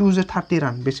 2 जो 30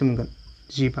 रान बेसे मोनगोन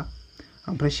 15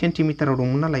 ओमफ्राय सेन्टिमिटाराव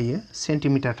दंमोन नालाय इयो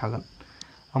सेन्टिमिटार थागोन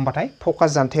होमबाथाय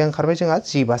फकास जानथाया ओंखारबाय जोंहा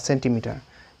 15 सेन्टिमिटार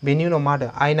बेनि उनाव मा होदो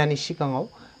आयनानि सिगाङाव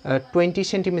 20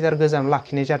 सेन्टिमिटार गोजानाव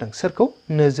लाखिनाय जादों सोरखौ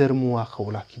नोजोर मुवाखौ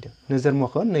लाखिदों नोजोर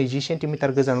मुवाखौ 20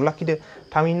 सेन्टिमिटार गोजानाव लाखिदों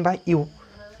थामहिनबा इउ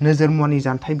नोजोर मुवानि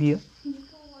जानथाय बियो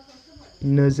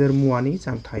नोजोर मुवानि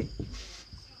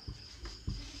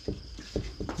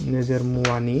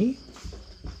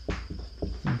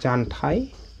जानथाय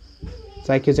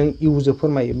जायखौ जों इउजों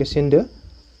फोरमायो बेसे होनदो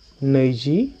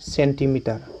 20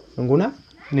 सेन्टिमिटार नंगौना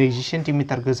 20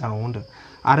 सेन्टिमिटार गोजानाव होनदो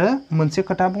आरो मोनसे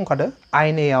खोथा बुंखादो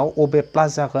आयनायाव अबे प्लास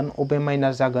जागोन अबे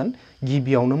माइनास जागोन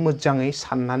गिबियावनो मोजाङै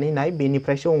साननानै नाय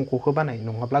बेनिफ्रायसो अंकखौ बानाय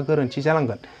नङाब्ला गोरोन्थि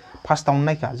जालांगोन फार्स्टआवनो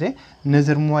नायखा जे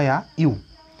नोजोर मुवाया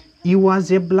इउआ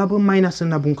जेब्लाबो माइनास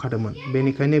होनना बुंखादोंमोन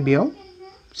बेनिखायनो बेयाव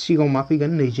सिगाङाव मा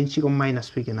फैगोन 20 सिगाङाव माइनास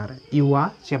फैगोन आरो इउआ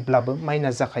जेब्लाबो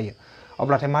माइनास जाखायो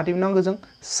अब्लाथाय मा दिहुननांगौ जों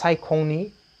सायखंनि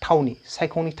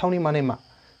थावनि माने मा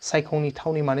सायखंनि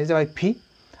थावनि माने जाबाय भि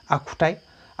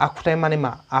आखुथाय माने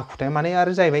मा आखुथाय माने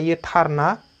आरो जाहैबाय ये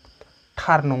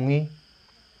थार नङि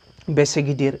बेसे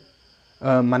गिदिर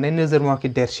माने नोजोर मुवाखि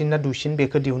देरसिन ना दुइसिन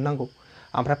बेखौ दिहुननांगौ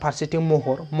ओमफ्राय फारसेथिं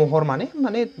महर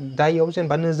माने दायाव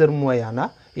जेनेबा नोजोर मुवाया ना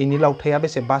इनि लावथाया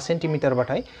बेसे 5 सेन्टिमिटार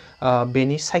बाथाय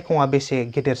बेनि सायखङा बेसे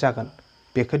गेदेर जागोन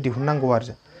बेखौ दिहुननांगौ आरो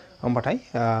जों होमबाथाय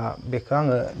बेखौ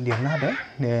आङो लिरना होदो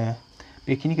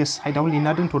बेखिनिखौ साइडआव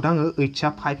लिरना दोनथ'दो आङो ओइटआ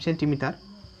 5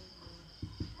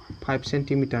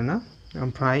 सेन्टिमिटार ना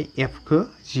ओमफ्राय एफखौ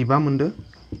 15 मोनदो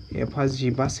एफआ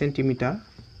 15 सेन्टिमिटार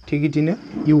थिग बिदिनो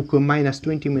इउखौ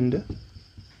 -20 मोनदो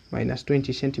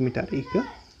 -20 सेन्टिमिटार इखौ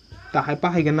दाहाय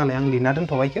बाहायगोन नालाय आं लिरना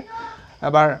दोनथ'बाय इखौ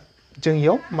एबार जों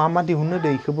इयाव मा दिहुननो दे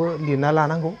इखौबो लिरना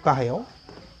लानांगौ गाहायाव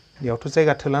बेयावथ'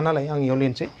 जायगा थोला नालाय आं इयाव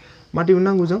लिरनोसै मा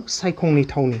दिहुननांगौ जों सायखंनि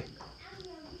थावनि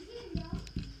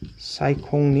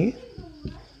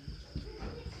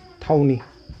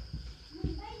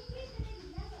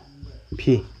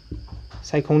भि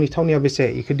सायखंनि थावनिया बेसे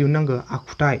इखौ दिहुननांगौ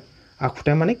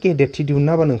आखुथाय माने गेदेरथि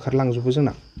दिहुनना होबानो ओंखारलांजोबो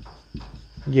जोंना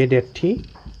गेदेरथि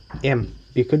एम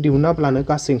बेखौ दिहुनना होब्लानो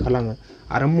गासै ओंखारलाङो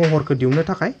आरो महरखौ दिहुननो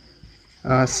थाखाय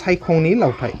सायखंनि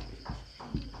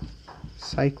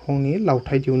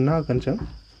लावथाय दिहुनना होगोन जों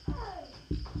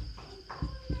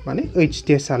माने ओइच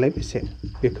डेसआलाय बेसे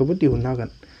बेखौबो दिहुनना होगोन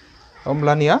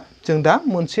होमब्लानिया जों दा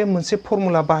मोनसे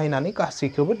फर्मुला बाहायनानै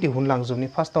गासैखौबो दिहुनलांजोबनि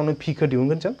फार्स्टआवनो भिखौ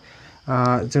दिहुनगोन जों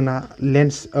जोंना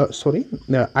लेन्स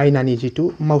आयनानि जिथु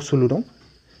मावसुलु दं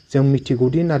जों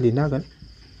मिथिगौदि होनना लिरनो हागोन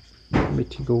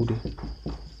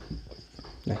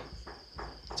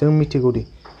मिथिगौदि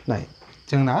नाय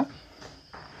जोंना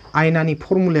आयनानि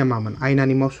फर्मुलाया मामोन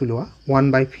आयनानि मावसुलुआ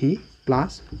 1/v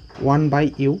प्लास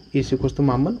 1/u इज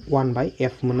मामोन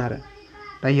 1/f मोन आरो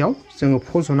दा इयाव जोङो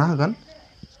फज'ना होगोन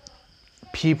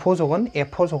भि फज'गोन एफ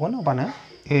फज'गोन अबानो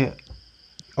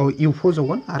इउ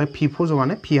फज'गोन आरो भि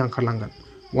फज'बानो भि ओंखारलांगोन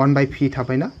 1/v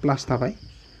थाबायना प्लास थाबाय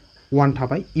 1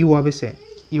 थाबाय इउआ बेसे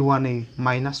इउआ नै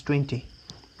 -20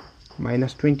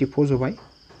 फज'बाय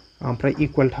ओमफ्राय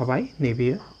इकुवेल थाबाय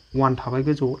नैबेयो 1 थाबाय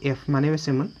गोजौआव एफ माने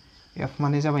बेसेमोन एफ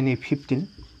माने जाबाय नै 15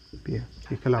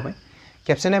 बेखौ लाबाय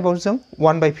खेबसे नायबाव जों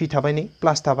 1/v थाबाय नै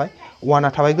प्लास थाबाय 1आ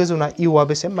थाबाय गोजौना इउआ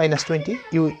बेसे -20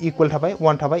 इउ इकुवेल थाबाय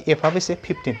 1 थाबाय एफआ बेसे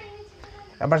 15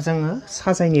 एबार जोङो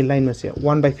साजायनि लाइन मोनसे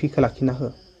 1/v खौ लाखिना हो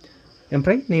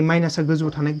ओमफ्राय नै माइनासआ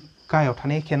गोजौआव थानाय गाहायाव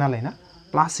थानाय एखे नालाय ना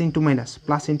प्लास इन्टु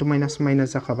माइनास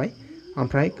जाखाबाय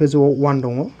ओमफ्राय गोजौआव 1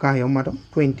 दङ गाहायाव मा दं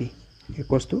 20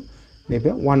 इक्वल्स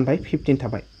नैबे 1/15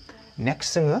 थाबाय नेक्स्ट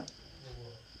जोङो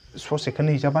ससेखौ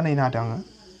नैजा बानायना होदों आङो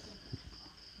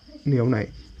नैयाव नाय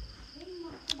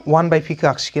 1/v खौ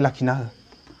आगसिखै लाखिना हो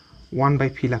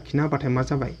 1/v लाखिना होबाथाय मा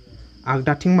जाबाय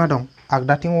आगदाथिं मा दं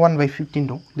आगदाथिं 1/15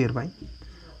 दं लिरबाय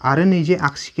आरो नैजे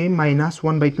आगसिखै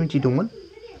 -1/20 दंमोन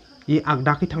इ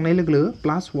आगदाखै थांनाय लोगो लोगो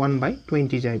प्लास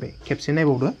 1/20 जाहैबाय खेबसे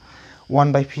नायबावदो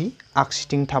 1/v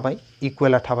आगसिथिं थाबाय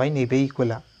इकुवेला थाबाय नैबे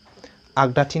इकुवेला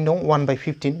आगदाथिं दं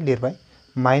 1/15 लिरबाय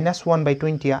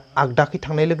 -1/20 आगदाखै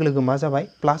थांनाय लोगो लोगो मा जाबाय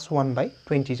प्लास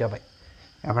 1/20 जाबाय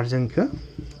एबार जों इखौ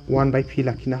 1/v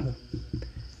लाखिना हो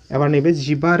एबार नैबे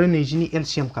 15 आरो 20 नि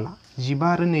एलसिएम खाला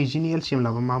 15 आरो 20 नि एलसिएम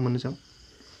लाबा मा मोनो जों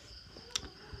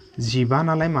 15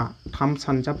 नालाय मा 3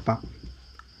 सानजाब 5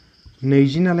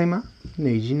 20 नालाय मा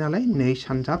 20 नालाय 2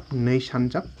 सानजाब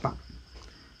 5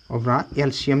 अब्ला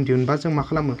एलसिएम दिहुनबा जों मा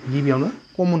खालामो गिबियावनो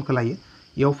कमनखौ लायो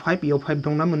इयाव 5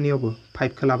 दंना मोननैयावबो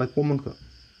 5 खौ लाबाय कमनखौ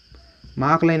मा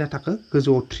आग्लायना थाखो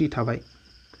गोजौआव 3 थाबाय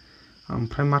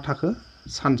ओमफ्राय मा थाखो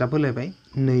सानजाब होलायबाय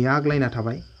 2 आग्लायना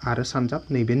थाबाय आरो सानजाब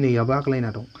नैबे 2आबो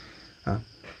आग्लायना दं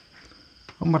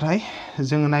होमबाथाय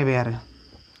जोङो नायबाय आरो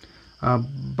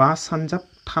 5 सानजाब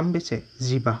 3 बेसे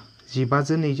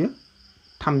 15 जो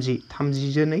 2 जो 30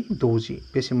 जो 2 60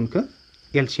 बेसे मोनखो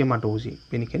एलसीएमा 60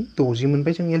 बेनिखायनो 60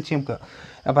 मोनबाय जों एलसीएमखौ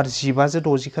एबार 15 जो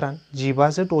 60 रान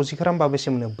 15 जो 60 रानबा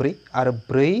बेसे मोनो 4 आरो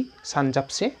 4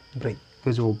 सानजाबसे 4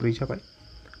 गोजौआव 4 जाबाय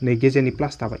नै गेजेरनि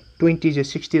प्लास थाबाय 20 जो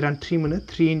 60 रान 3 मोनो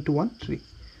 3 into 1 3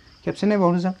 खेबसे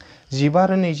नायबावनो जों 15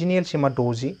 आरो 20 नि एलसीएमा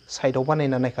 60 साइडआव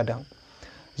बानायना नायखादों आं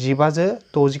 15 जो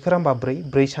 60 खौ रानबा 4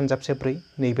 4 सानजाबसे 4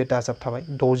 नैबे दाजाब थाबाय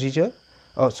 60 जो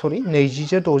 20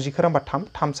 जो 60 खौ रानबा 3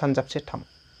 3 सानजाबसे 3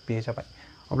 बे जाबाय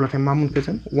अब्लाथाय मा मोनखो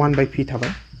जों 1/p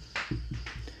थाबाय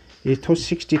एथ'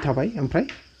 60 थाबाय ओमफ्राय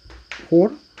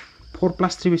 4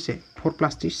 plus 3 बेसे 4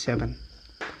 plus 3 7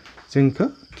 जोंखौ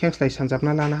खेंस्लाय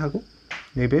सानजाबना लानो हागौ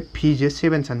नैबे p जो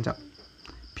 7 सानजाब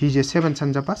p जो 7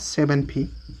 सानजाबा 7p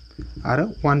आरो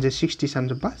 1 जो 60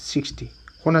 सानजाबा 60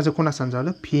 खना जो खना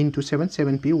सानजाबा p into 7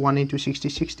 7p 1 into 60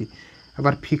 60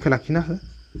 एबार p खौ लाखिना हो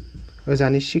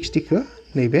ओजानि 60 खौ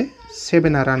नैबे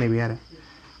 7 आ रानैबाय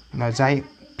आरो जाय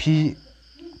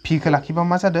p खौ लाखिबा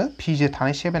मा जादों p जो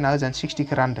थानाय 7 आ ओजान 60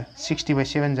 खौ रानदो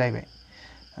 60/7 जाहैबाय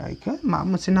इखौ मा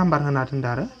मोनसे नाम्बार होना दोनदो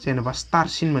आरो जेनेबा स्टार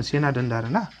सिन मोनसे होना दोनदो आरो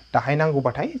ना दाहाय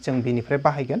नांगौबाथाय जों बेनिफ्राय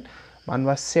बाहायगोन मानो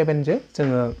होनबा 7 जो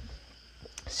जोङो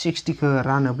 60 खौ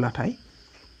रानोब्लाथाय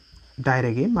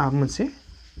डाइरेक्टयै माबा मोनसे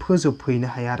फोजोबहैनो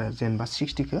हाया आरो जेनेबा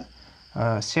 60 खौ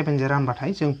 7 जो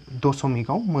रानबाथाय जों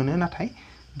दशमिकआव मोनो नाथाय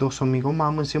दशमिकआव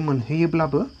माबा मोनसे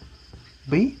मोनहैयोब्लाबो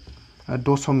बै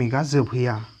दशमिकआ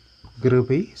जोबहैया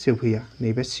ग्रोबै जोबहैया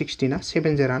नैबे 60 ना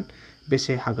 7 जो रान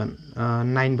बेसे हागोन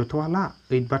 9 बोथ' हाला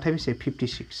 8 बाथाय बेसे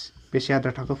 56 बेसे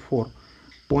आद्रा थाखो 4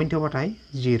 पॉइंट होबाथाय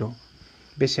 0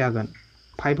 बेसे हागोन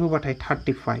 5 होबाथाय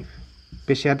 35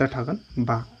 बेसे आद्रा थागोन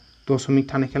 5 दशमिक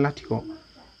थानायखाय लाथिख'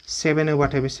 7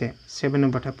 होबाथाय बेसे 7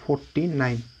 होबाथाय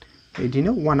 49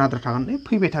 बिदिनो 1 आद्रा थागोन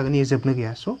फैबाय थागोन ये जोबनो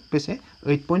गैया स' बेसे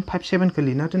 8.57 खौ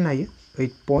लिरना दोननो हायो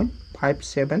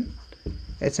 8.57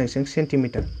 एसेंसें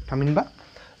सेन्टिमिटार थामहिनबा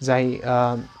जाय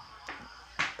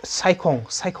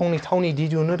सायखंनि थावनि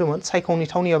दिहुननो होदोंमोन सायखंनि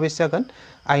थावनिया बेसे जागोन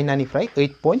आयनानिफ्राय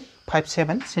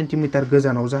 8.57 सेन्टिमिटार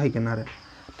गोजानाव जाहैगोन आरो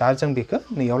दा जों बेखौ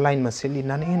नैयाव लाइन मोनसे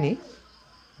लिरनानै होनि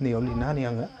नैयाव लिरना होनि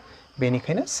आङो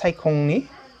बेनिखायनो सायखंनि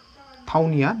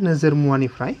थावनिया नोजोर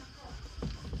मुवानिफ्राय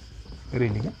ओरै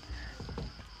लिरगोन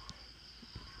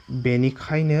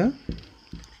बेनिखायनो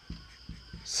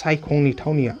सायखंनि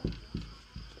थावनिया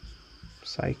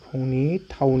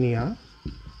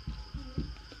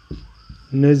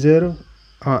नोजोर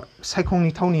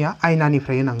सायखंनि थावनिया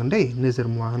आयनानिफ्राय होनांगोन दै नोजोर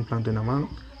मुवा होनफ्लांदो नामा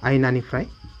आयनानिफ्राय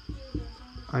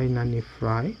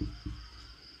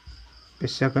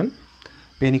बेसे जागोन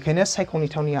बेनिखायनो सायखंनि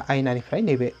थावनिया आयनानिफ्राय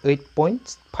नैबे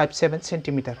 8.57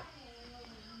 सेन्टिमिटार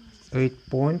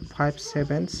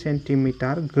 8.57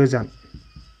 सेन्टिमिटार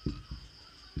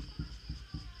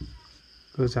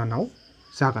गोजानाव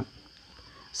जागोन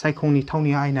सायखंनि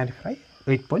थावनिया आयनानिफ्राय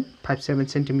 8.57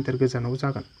 सेन्टिमिटार गोजानाव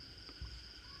जागोन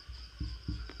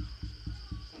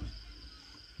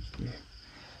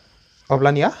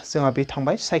अब्लानिया जोंहा बे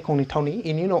थांबाय सायखंनि थावनि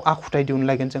इनि उनाव आखुथाय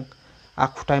दिहुनलायगोन जों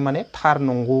आखुथाय माने थार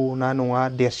नंगौ ना नङा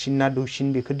देरसिन ना दुइसिन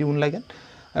बेखौ दिहुनलायगोन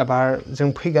एबार जों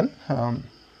फैगोन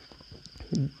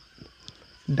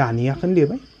दानियाखौनो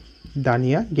लिरबाय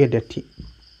दानिया गेदेरथि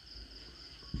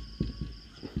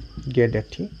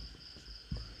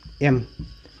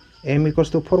m इक्वल्स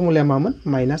टु फर्मुलाया मामोन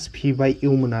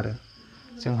 -p/u मोन आरो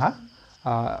जोंहा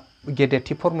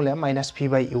गेदेरथि फर्मुलाया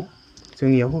 -p/u जों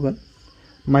इयाव होगोन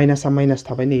माइनासा माइनास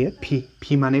थाबाय नैयो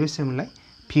p माने बेसे मोनलाय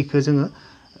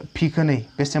p खौ नै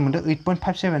बेसे मोनदों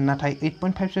 8.57 नाथाय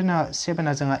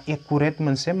 8.57 जोंहा एकुरेट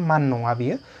मोनसे मान नङा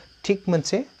बियो थिक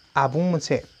मोनसे आबुं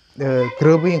मोनसे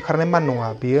ग्रोबै ओंखारनाय मान नङा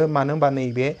बियो मानो होनबा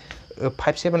नैबे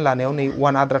 57 लानायाव नै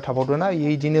 1 आद्रा थाबावदोंना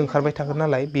बिदिनो ओंखारबाय थागोन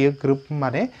नालाय बियो ग्रोब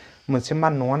माने मोनसे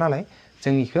मान नङा नालाय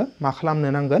जों इखौ मा खालामनो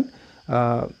नांगोन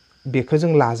बेखौ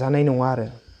जों लाजानाय नङा आरो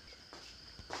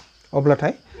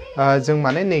अब्लाथाय जों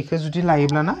माने नैखौ जुदि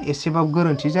लायोब्लाना एसेबाबो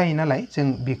गोरोन्थि जायो नालाय जों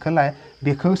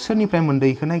बेखौ सोरनिफ्राय मोनदो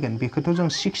इखौ नायगोन बेखौथ' जों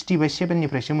 60/7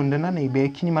 निफ्रायसो मोनदों ना नै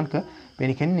बेखिनि मानखौ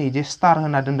बेनिखायनो नै जे स्टार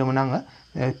होना दोन्दोंमोन आङो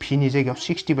p नि जायगायाव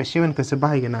 60/7 खौसो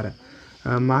बाहायगोन आरो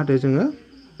मा होदो जोङो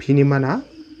p नि माना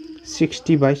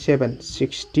 60/7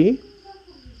 60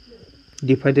 /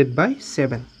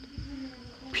 7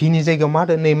 p नि जायगायाव मा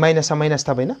होदो नै माइनासा माइनास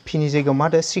थाबायना p नि जायगायाव मा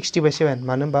होदो 60/7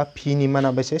 मानो होनबा p नि माना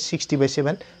बेसे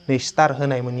 60/7 नै स्टार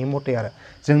होनाय मोननि मथे आरो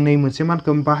जों नै मोनसे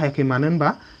मानखौ बाहायाखै मानो होनबा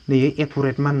नै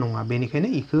एकुरेट मान नङा बेनिखायनो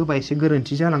इखौ होबा एसे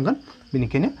गोरोन्थि जालांगोन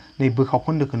बेनिखायनो नै बोखाव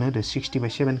खोन्दोखौनो होदो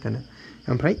 60/7 खौनो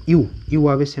ओमफ्राय u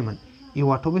आ बेसेमोन u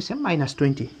आथ' बेसे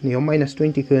 -20 नैयाव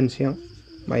 -20 खौ होनसै आं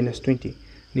 -20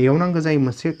 नैयाव नांगौ जायो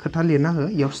मोनसे खोथा लिरना हो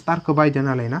इयाव स्टारखौ बाहायदो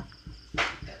नालाय ना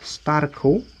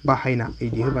स्टारखौ बाहायना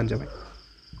इदि होबानो जाबाय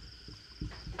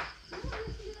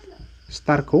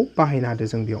स्टारखौ बाहायना होदो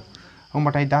जों बेयाव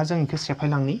होमबाथाय दा जों इखो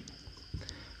सेफायलांनि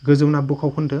गोजौना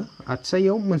बोखावखोन्दो आदसा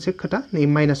इयाव मोनसे खोथा नै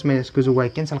माइनास माइनास गोजौआय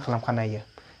केन्सेल खालामखानो हायो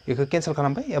बेखौ केन्सेल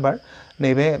खालामबाय एबार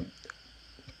नैबे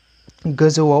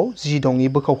गोजौआव जि दं इ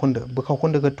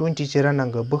बोखावखोन्दोखौ 20 जे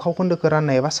राननांगौ बोखावखोन्दोखौ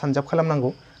राननाय एबा सानजाब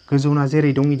खालामनांगौ गोजौना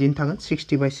जेरै दं इदिनो थागोन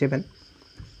 60/7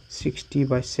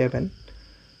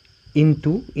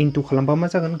 इनटु खालामबा मा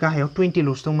जागोन गाहायाव 20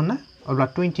 ल'सो दंमोन ना अब्ला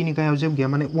 20 नि गाहायाव जेबो गैया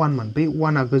माने 1 मोन बै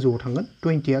 1 आ गोजौआव थांगोन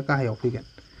 20 आ गाहायाव फैगोन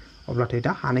अब्लाथाय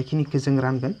दा हानायखिनिखौ जों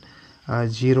रानगोन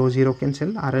 0 0 केन्सेल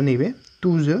आरो नैबे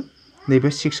 2 जो नैबे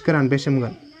 6 खौ रानबा बेसे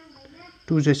मोनगोन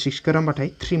 2 जो 6 खौ रानबाथाय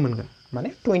 3 मोनगोन माने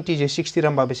 20 जो 60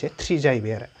 रानबा बेसे 3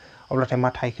 जाहैबाय आरो अब्लाथाय मा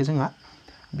थाहैखो जोंहा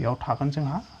बेयाव थागोन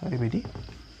जोंहा ओरैबायदि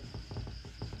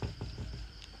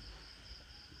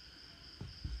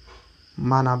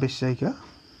माना बेसे जायगा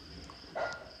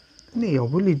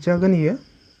नैयावबो लिरजागोन इयो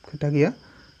खोथा गैया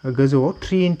गोजौआव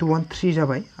 3 × 1 3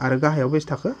 जाबाय आरो गाहायाव बेसे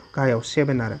थाखो गाहायाव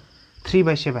 7 आरो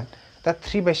 3/7 दा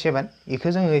 3/7 इखो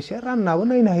जोङो एसे राननाबो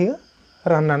नायनो हायो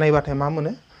रानना नायबाथाय मा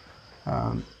मोनो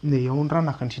नैयाव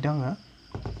रानना खोन्थिदों आङो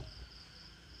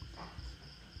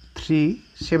 3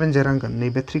 7 जे रानगोन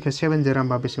नैबे 3 खौ 7 जे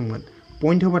रानबा बेसे मोनगोन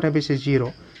पॉइंट होबाथाय बेसे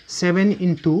 0 7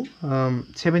 ×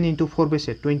 4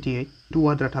 बेसे 28 2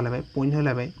 आद्रा थालायबाय पॉइंट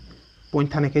होलायबाय पॉइंट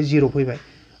थानायखाय 0 फैबाय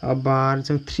बार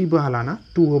जों 3 बो हालाना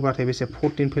 2 होबाथाय बेसे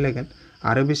 14 फैलायगोन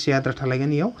आरो बेसे आद्रा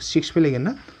थालायगोन इयाव 6 फैलायगोन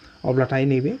ना अब्लाथाय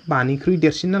नैबे 5 निख्रुइ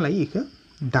देरसिन नालाय इखो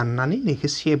दाननानै नैखो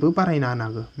 1 बो बारायना होनो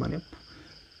हागौ माने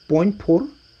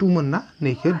 0.42 मोन ना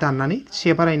नैखो दाननानै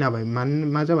 1 बारायना होबाय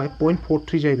मा जाबाय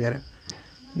 0.43 जाहैबाय आरो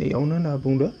नैयावनो होनना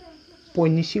बुंदो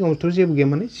पॉइन्टनि सिगाङावथ' जेबो गैया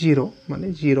माने 0 माने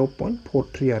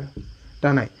 0.43 आरो दा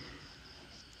नाय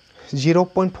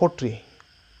 0.43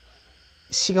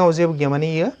 सिगाङाव जेबो गैया माने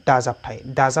इयो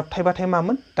दाजाबथायबाथाय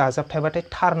मामोन दाजाबथायबाथाय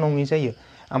थार नङै जायो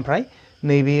ओमफ्राय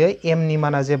नैबेयो m नि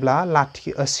माना जेब्ला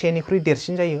 1 निख्रुइ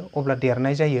देरसिन जायो अब्ला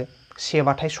देरनाय जायो 1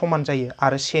 बाथाय समान जायो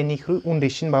आरो 1 निख्रुइ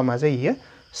उन्दैसिनबा मा जायो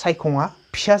सायखङा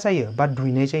फिसा जायो बा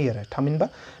दुयनाय जायो आरो थामहिनबा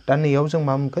दा नैयाव जों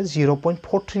मा मोनखो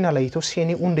 0.43 नालाय इथ' 1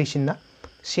 नि उन्दैसिन ना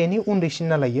 1 नि उन्दैसिन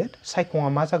नालाय सायखङा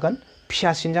मा जागोन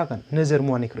फिसासिन जागोन नोजोर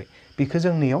मुवानिख्रुइ बेखौ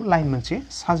जों नैयाव लाइन मोनसे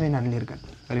साजायनानै लिरगोन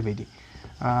ओरैबायदि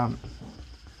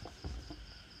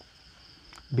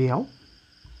बेयाव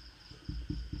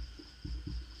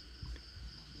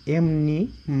m नि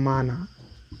माना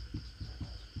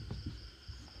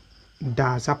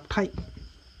दाजाबथाय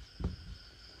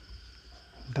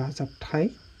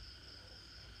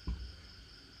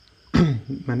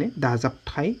माने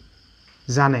दाजाबथाय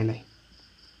जानायलाय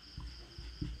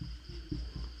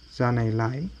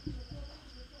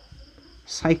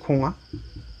सायखङा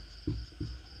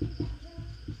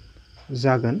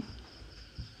जागोन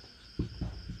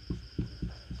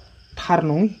थार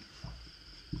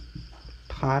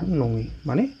नङि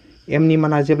माने m नि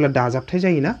माना जेब्ला दाजाबथाय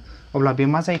जायोना अब्ला बे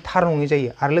मा जायो थार नङि जायो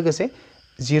आरो लोगोसे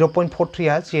 0.43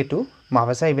 आ जिहेतु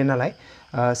माबा जाहैबाय नालाय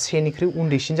 1 निख्रुइ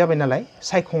उन्दैसिन जाबाय नालाय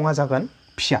सायखङा जागोन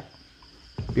फिसा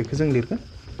बेखौ जों लिरगोन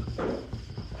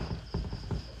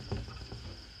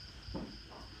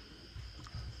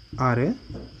आरो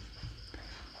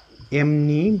m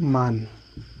नि मान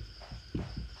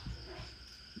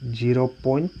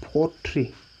 0.43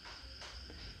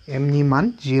 m नि मान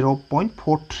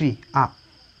 0.43 आ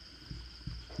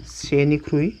 1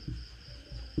 निख्रुइ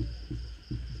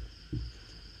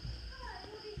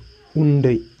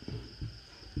उन्दै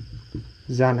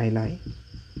जानायलाय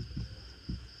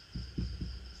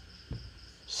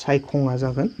सायखङा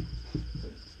जागोन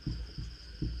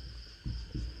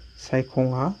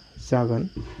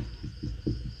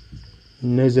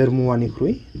नोजोर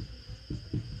मुवानिख्रुइ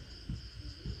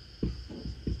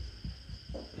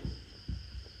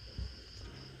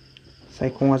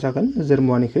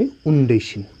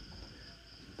उन्दैसिन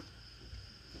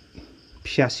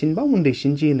फिसासिन बा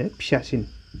उन्दैसिन जि होनो फिसासिन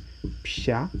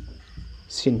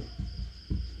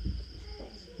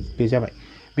बे जाबाय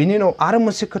बिनि उनाव आरो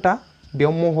मोनसे खोथा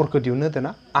बेयाव महरखौ दिहुननो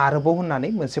होदोना आरोबाव होननानै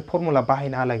मोनसे फर्मुला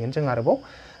बाहायना होलायगोन जों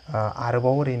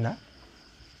आरोबाव ओरैना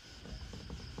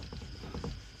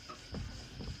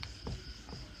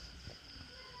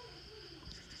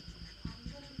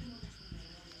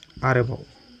आरोबाव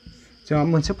जोंहा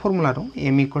मोनसे फर्मुला दं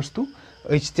m =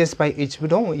 h'/h बो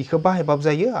दं इखौ बाहायबाबो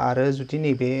जायो आरो जुदि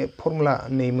नैबे फर्मुला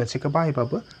नै मोनसेखौ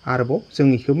बाहायबाबो आरोबाव जों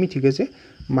इखौ मिथिगौ जे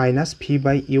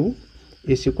 -v/u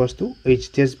 =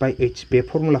 h'/h बे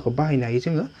फर्मुलाखौ बाहायनो हायो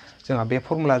जोंहा बे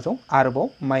फर्मुलाजों आरोबाव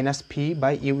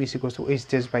 -v/u =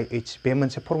 h'/h बे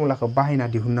मोनसे फर्मुलाखौ बाहायना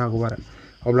दिहुननो हागौ आरो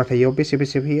अब्लाथाय इयाव बेसे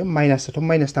फैयो माइनासआथ'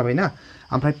 माइनास थाबायना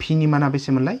ओमफ्राय v नि माना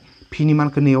बेसेमोनलाय v नि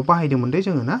मानखौ नैयाव बाहायदोंमोन दे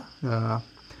जोङो ना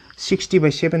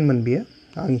 60/7 मोन बियो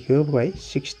आं इखौ होबाय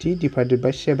 60 /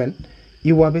 7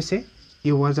 u आ बेसे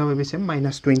इउ आ जाबाय बेसे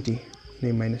 -20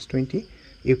 नै -20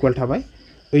 इक्वल थाबाय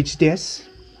h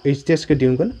dash को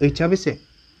दिहुनगोन h आ बेसे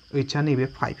h आ नैबे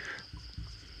 5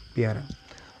 बे आरो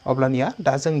अब्लानिया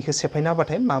दा जों इखौ सेफायना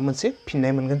होबाथाय मा मोनसे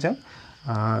फिननाय मोनगोन जों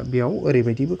बेयाव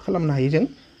ओरैबायदिबो खालामनो हायो जों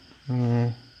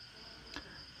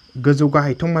गोजौ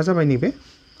गाहाय थं मा जाबाय नैबे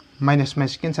माइनास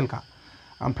माइनास केन्सेलखा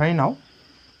ओमफ्राय उनाव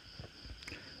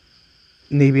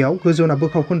नैबेयाव गोजौना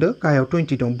बोखावखोन्दो गाहायाव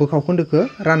 20 दं बोखावखोन्दोखौ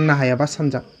राननो हायाबा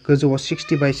सानजाब गोजौआव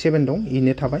 60/7 दं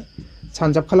इनो थाबाय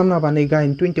सानजाब खालामनो हाबा नै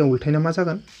गाहायनि 20 आव उल्थायना मा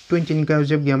जागोन 20 नि गाहायाव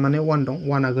जेबो गैया माने 1 दं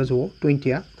 1 आ गोजौआव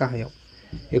 20 आ गाहायाव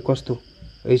इक्वल्स टु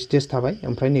h dash थाबाय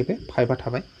ओमफ्राय नैबे 5 आ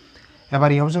थाबाय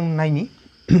एबार इयाव जों नायनि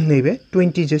नैबे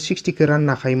 20 जो 60 खौ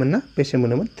राननो हाखायोमोन ना बेसे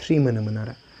मोनोमोन 3 मोनोमोन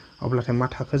आरो अब्लाथाय मा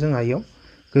थाखो जोंहा इयाव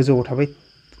गोजौआव थाबाय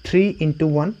 3 ×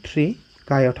 1 3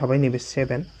 गाहायाव थाबाय नैबे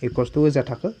 7 इक्वल्स टु ओजा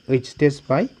थाखो h dash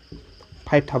by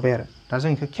 5 थाबाय आरो दा जों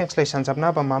इखौ खेंस्लाय सानजाबना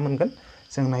होबा मा मोनगोन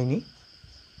जों नायनि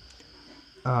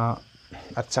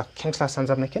आच्छा खेंस्ला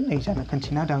सानजाबनायखौ नै जानो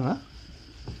खोन्थिना होदों आङो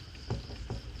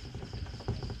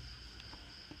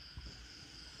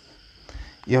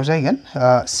इयाव जाहैगोन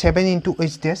 7 ×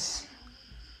 h dash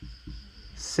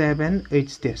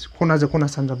 7h dash खनाजों खना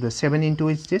सानजाबदो 7 ×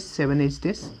 h dash 7h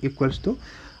dash equals two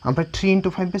ओमफ्राय 3 ×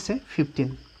 5 बेसे 15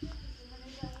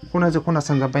 खनाजों खना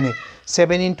सानजाबबाय नै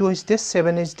 7 × h dash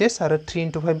 7h dash आरो 3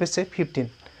 × 5 बेसे 15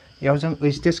 इयाव जों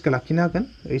h dash खौ लाखिनो हागोन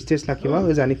h dash लाखिबा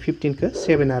ओजानि 15 खौ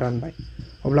 7 आ रानबाय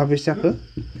अब्ला बेसे जाखो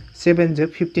 7 जो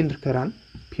 15 खौ रान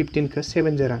 15 खौ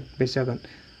 7 जो रान बेसे जागोन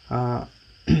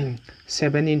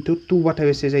 7 × 2 बाथाय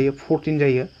बेसे जायो 14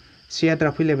 जायो से आद्रा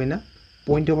फैलायबायना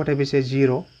पॉइंट होबाथाय बेसे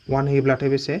 0 1 होयोब्लाथाय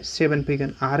बेसे 7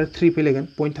 फैगोन आरो 3 फैलायगोन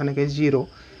पॉइंट थानायखाय 0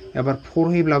 एबार 4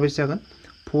 होयोब्ला बेसे जागोन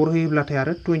 4 होयोब्लाथाय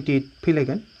आरो 28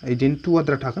 फैलायगोन इदिनो 2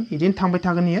 आद्रा थागोन इदिनो थांबाय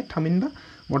थागोन इयो थामहिनबा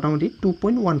मटामटि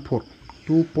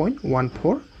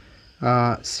 2.14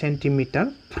 सेन्टिमिटार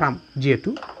फ्राम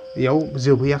जिहेतु इयाव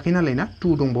जोबहैयाखै नालाय ना 2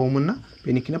 दंबावोमोन ना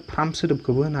बेनिखायनो फ्राम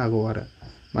सोदोबखौबो होनो हागौ आरो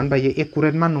मानो होनबा इयो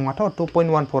एकुरेट मान नङाथ'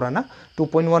 2.14 आ ना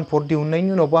 2.14 दिहुननायनि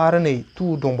उनावबो आरो नै 2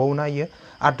 दंबावोना इयो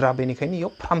आद्रा बेनिखायनो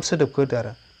इयाव फ्राम सोदोबखौ होदो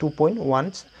आरो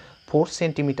 2.14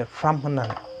 सेन्टिमिटार फ्राम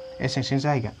होननानै एसेंसिं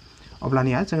जाहैगोन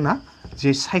अब्लानिया जोंना जे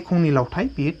सायखंनि लावथाय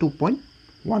बेयो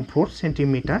 2.14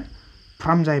 सेन्टिमिटार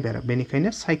फ्राम जाहैबाय आरो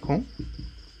बेनिखायनो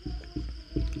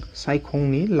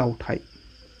सायखंनि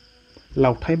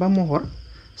लावथाय बा महर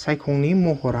सायखंनि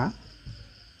महरा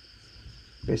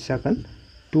बेसे जागोन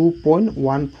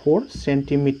 2.14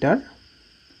 सेन्टिमिटार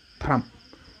फ्राम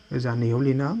ओजा नैयाव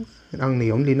लिरना आं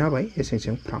नैयावनो लिरना होबाय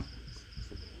एसेंसिं फ्राम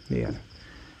नै आरो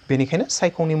बेनिखायनो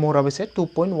सायखंनि महरा बेसे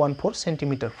 2.14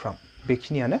 सेन्टिमिटार फ्राम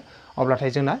बेखिनियानो अब्लाथाय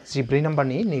जोंना 14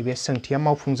 नाम्बारनि नैबे सोंथिया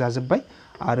मावफुंजाजोब्बाय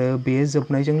आरो बे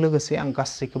जोबनायजों लोगोसे आं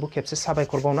गासैखौबो खेबसे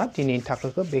साबायखर बावना दिनैनि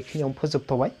थाखोखौ बेखिनियावनो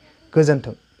फोजोबथ'बाय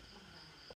गोजोन्थों।